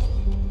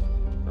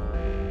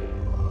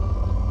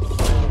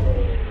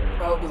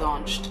 Probe Probe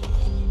launched.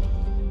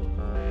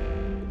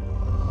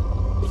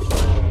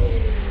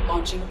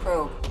 Launching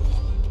probe.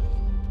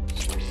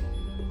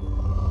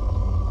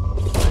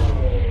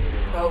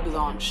 Probe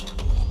launched.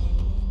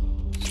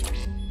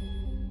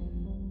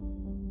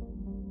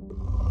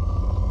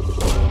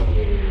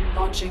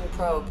 Launching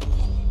probe.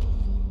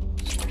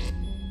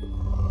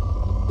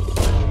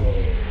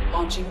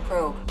 Launching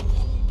probe.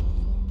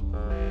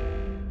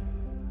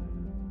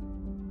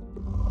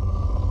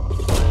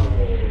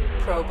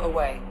 Probe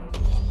away.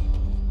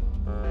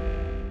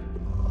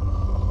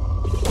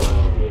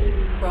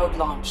 Probe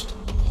launched.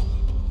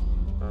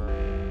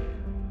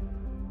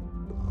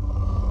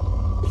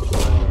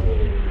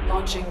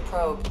 Launching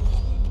probe.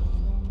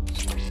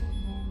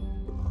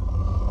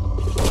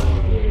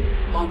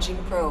 Launching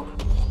probe.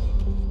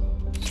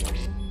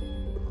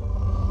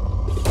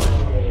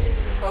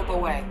 Probe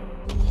away.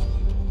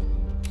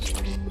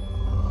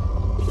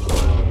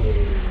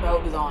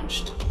 Probe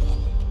launched.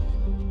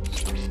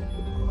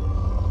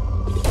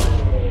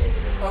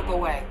 Probe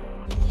away.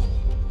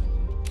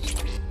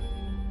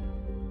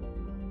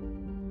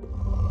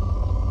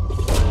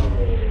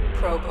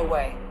 Probe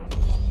away.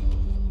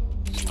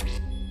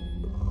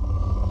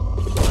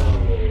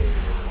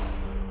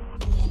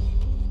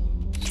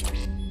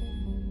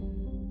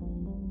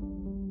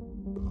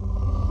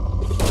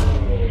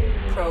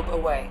 Probe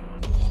away.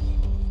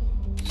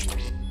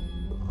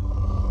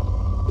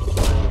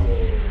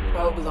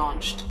 Probe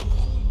launched.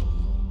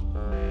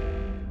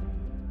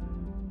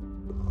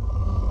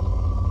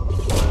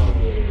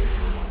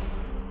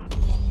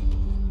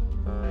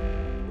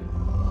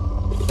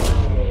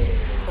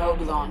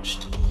 Probe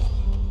launched.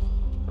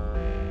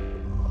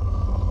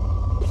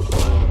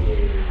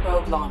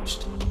 Probe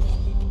launched.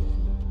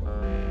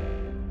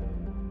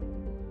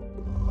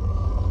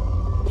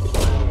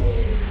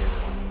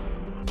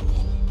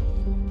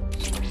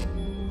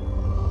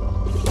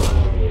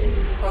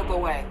 Probe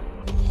away.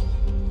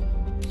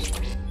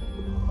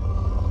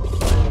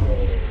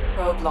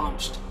 Probe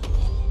launched.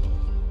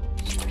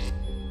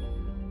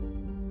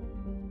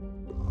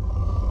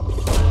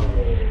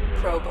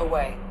 Probe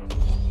away.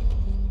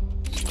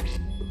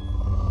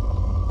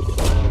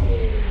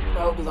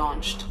 Probe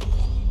launched.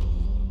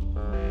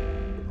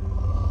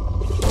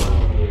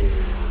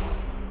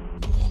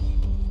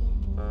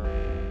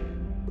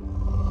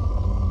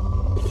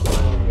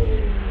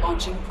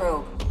 Launching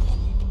probe.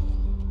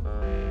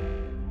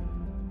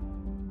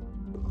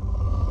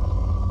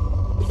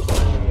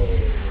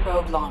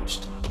 Probe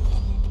launched.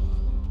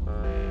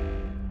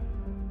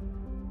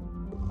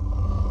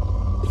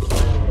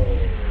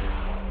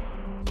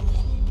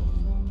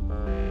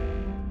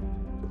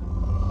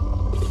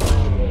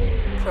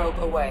 Probe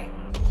away.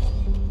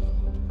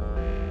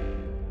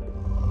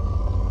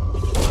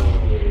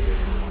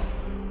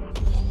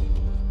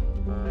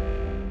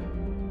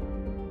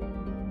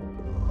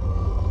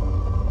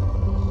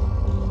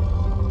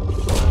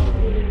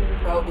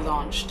 Probe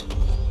launched.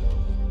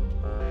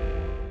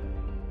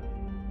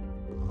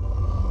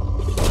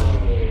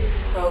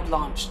 Probe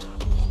launched.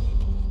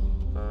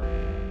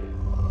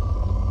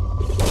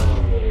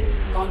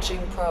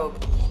 Launching probe.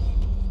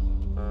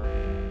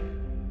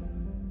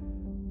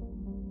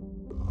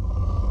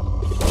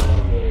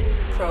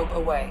 Probe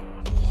away.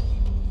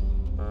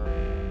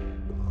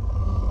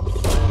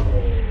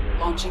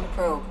 Launching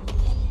probe.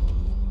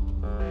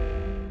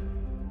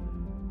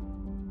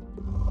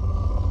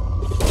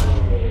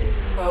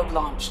 Probe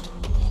launched.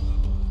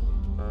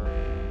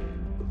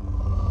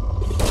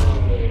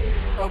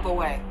 Probe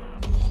away.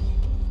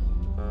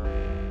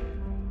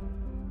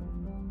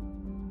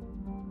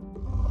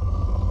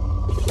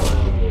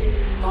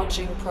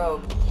 Launching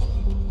probe.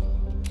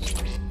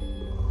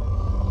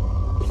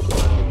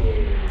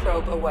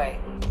 Probe away.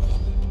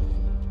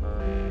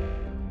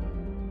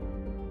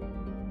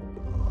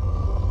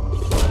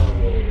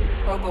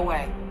 Probe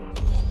away.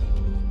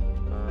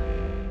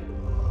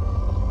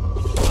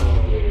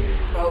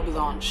 Probe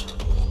launched.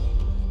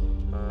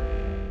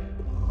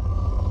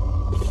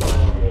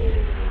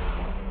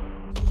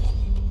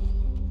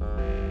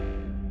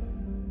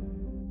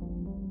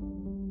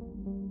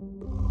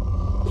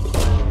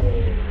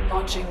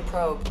 Launching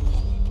probe.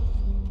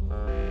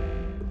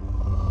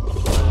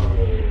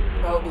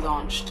 Probe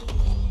launched.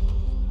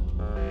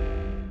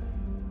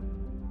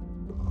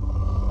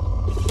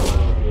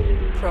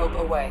 Probe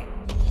away.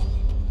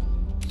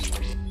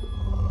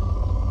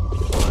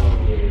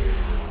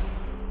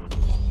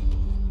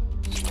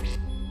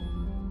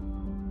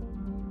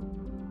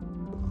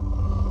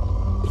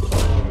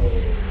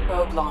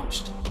 Probe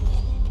launched.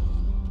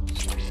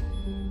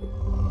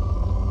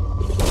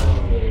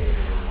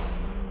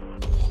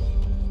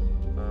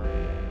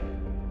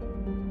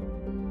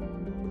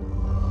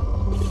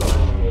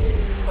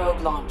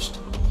 Probe launched.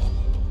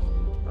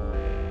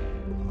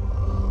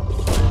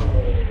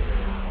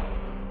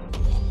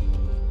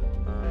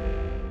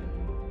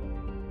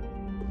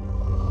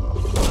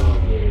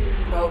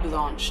 Probe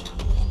launched.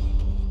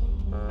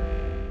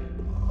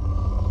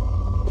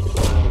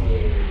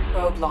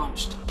 Probe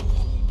launched.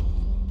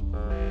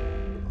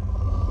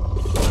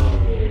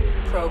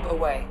 Probe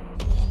away.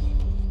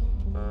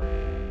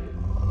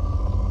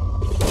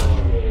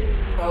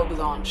 Probe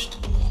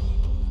launched.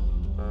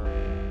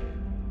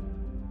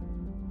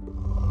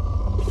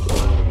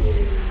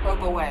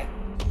 Probe away.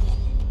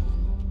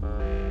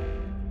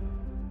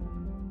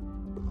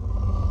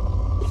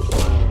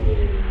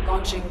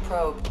 Launching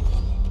probe.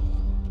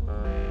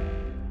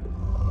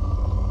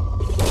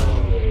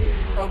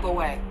 Probe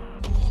away.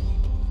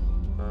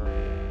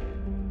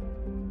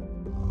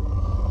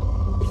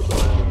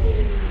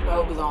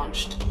 Probe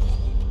launched.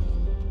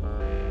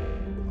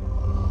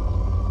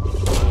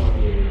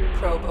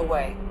 Probe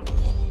away.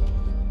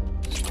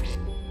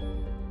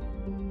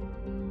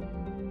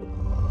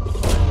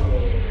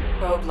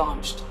 Probe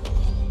launched.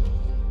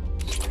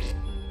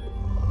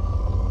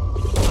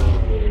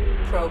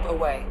 Probe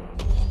away.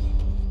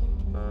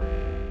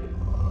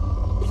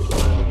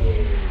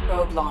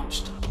 Probe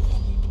launched.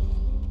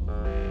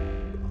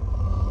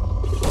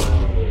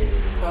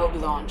 Probe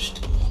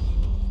launched.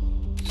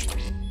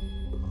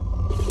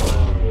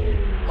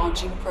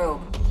 Launching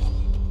probe.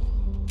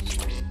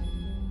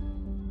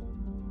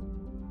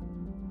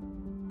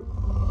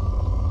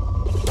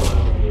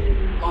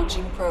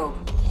 Launching probe.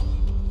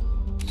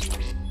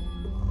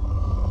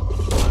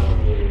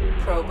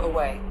 Probe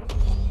away.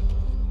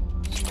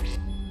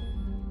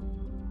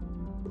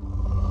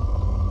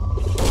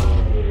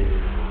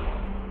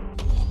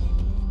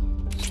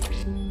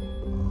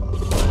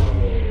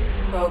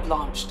 Probe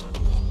launched.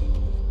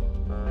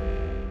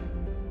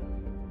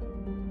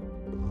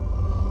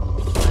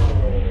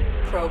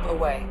 Probe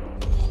away.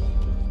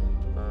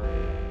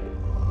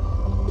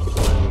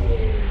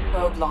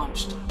 Probe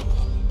launched.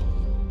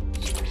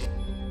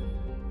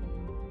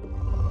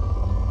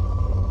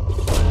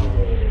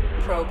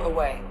 Probe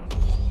away.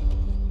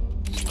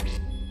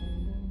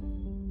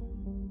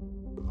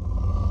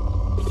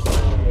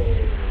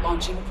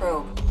 Launching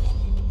probe.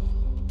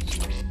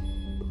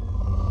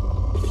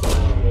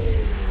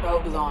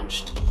 Probe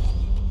launched.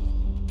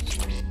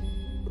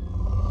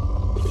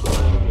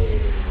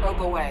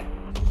 Probe away.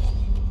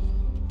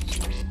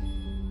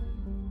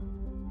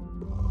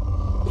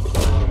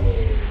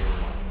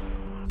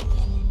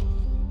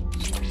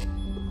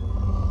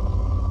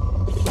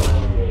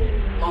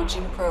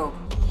 Launching probe.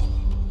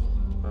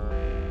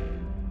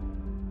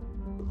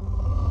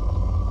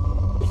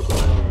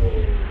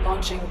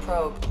 Launching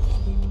probe.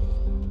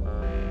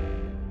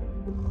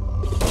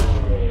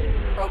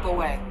 Probe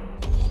away.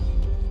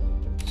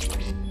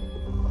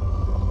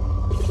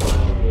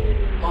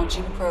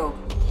 Launching probe.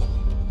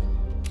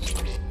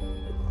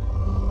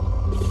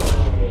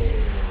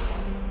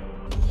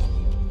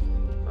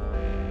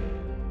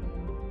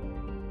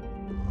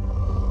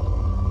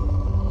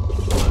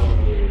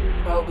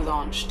 Probe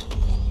launched.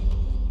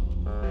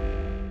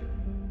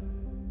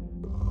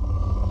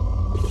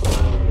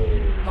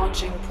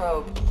 Launching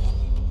probe.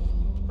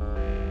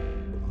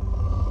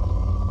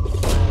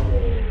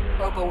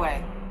 Probe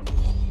away.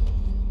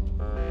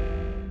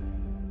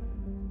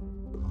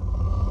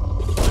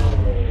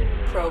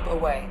 Probe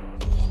away.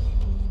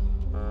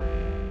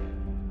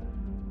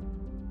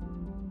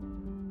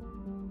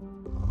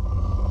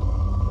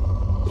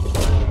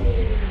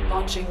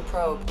 Launching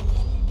probe.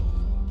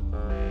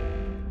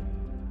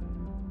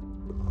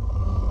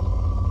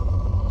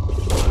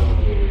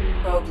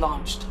 Probe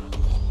launched.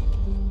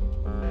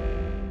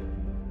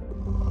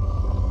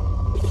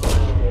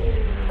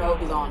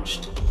 Probe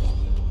launched.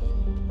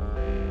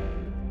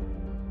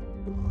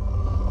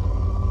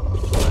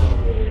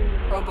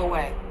 Probe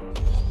away.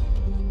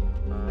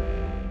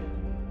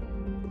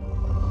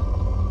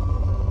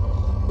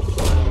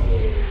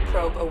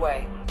 Probe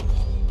away.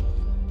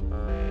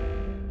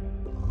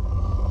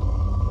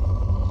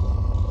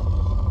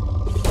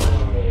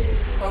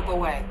 Probe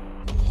away.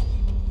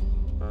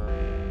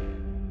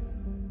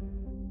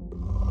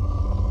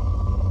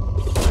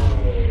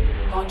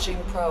 Launching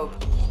probe.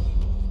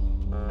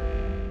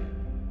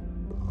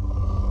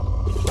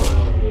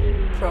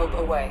 Probe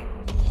away.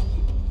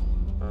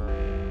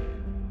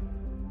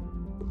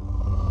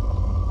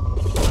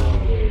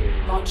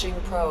 Launching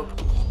probe.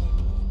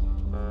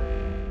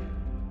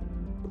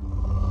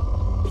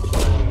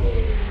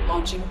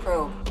 Launching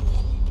probe.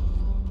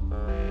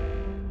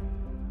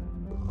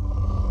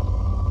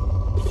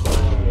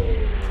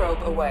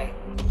 Probe away.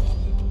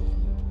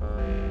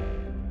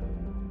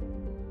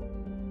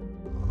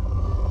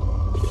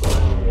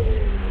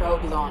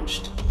 Probe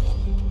launched.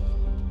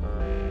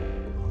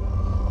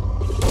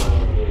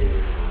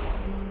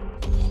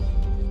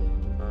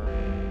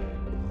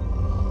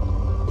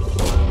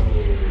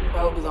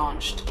 Probe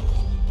launched.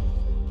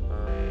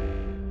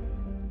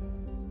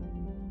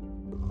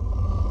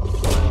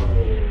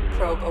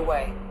 Probe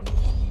away.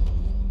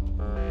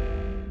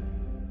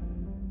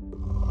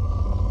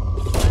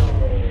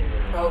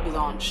 Probe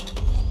launched.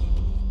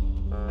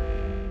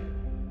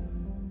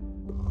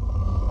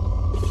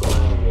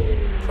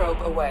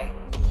 Probe away.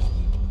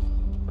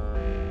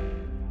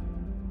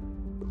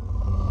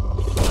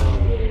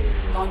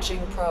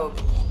 Launching probe.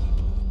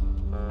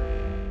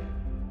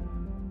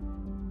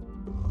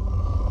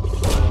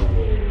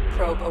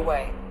 Probe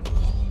away.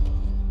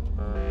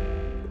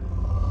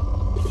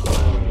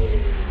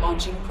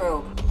 Launching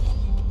probe.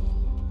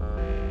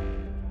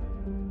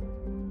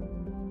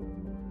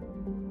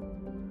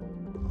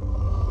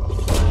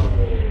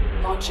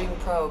 Launching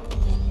probe.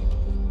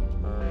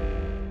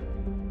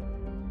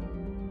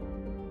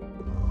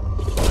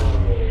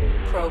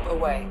 Probe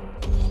away.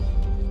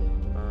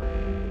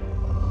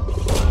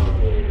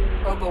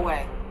 Probe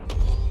away.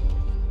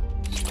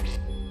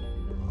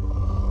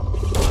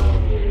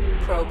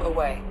 Probe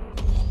away.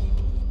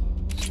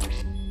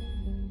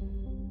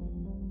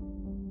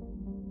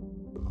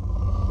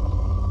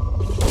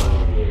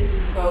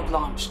 Probe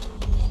launched.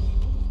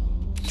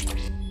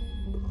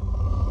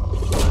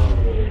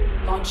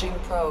 Launching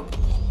probe.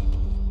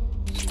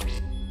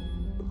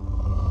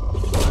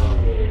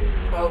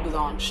 Probe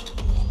launched.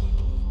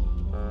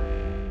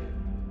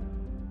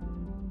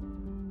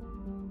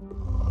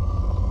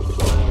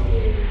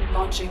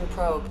 Launching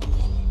probe.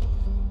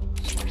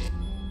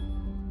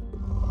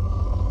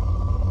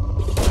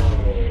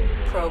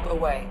 Probe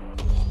away.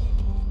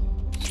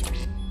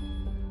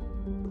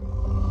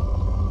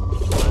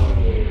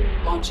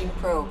 Launching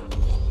probe.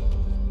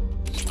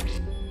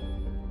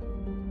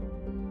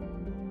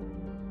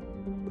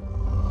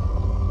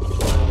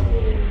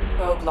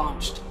 Probe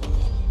launched.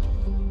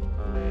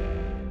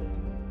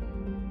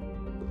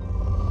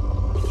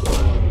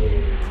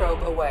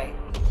 Probe away.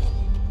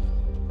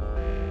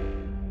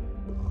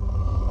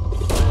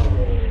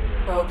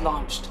 Probe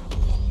launched.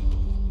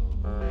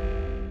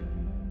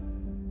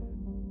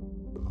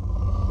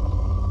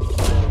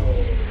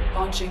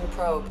 Launching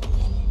probe.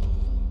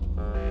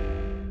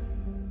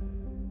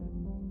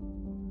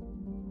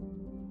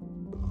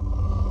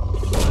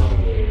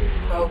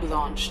 Probe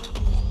launched.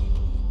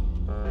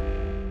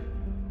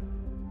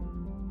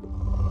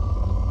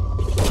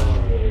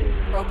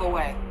 Probe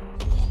away.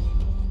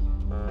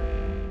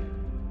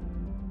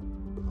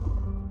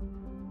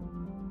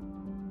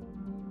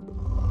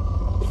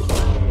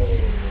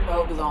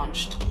 Probe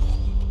launched.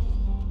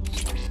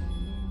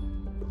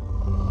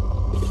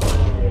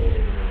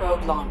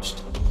 Probe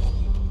launched.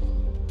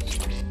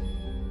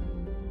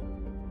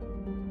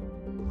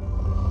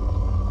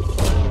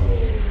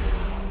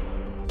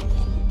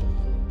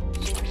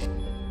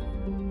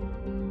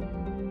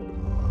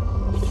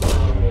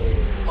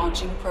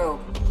 Launching probe.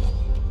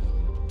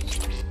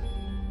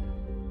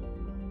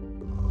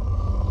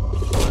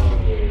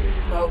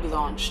 Probe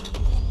launched.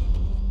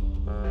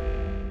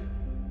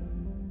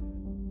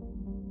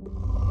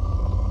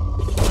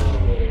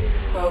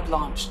 Probe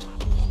launched.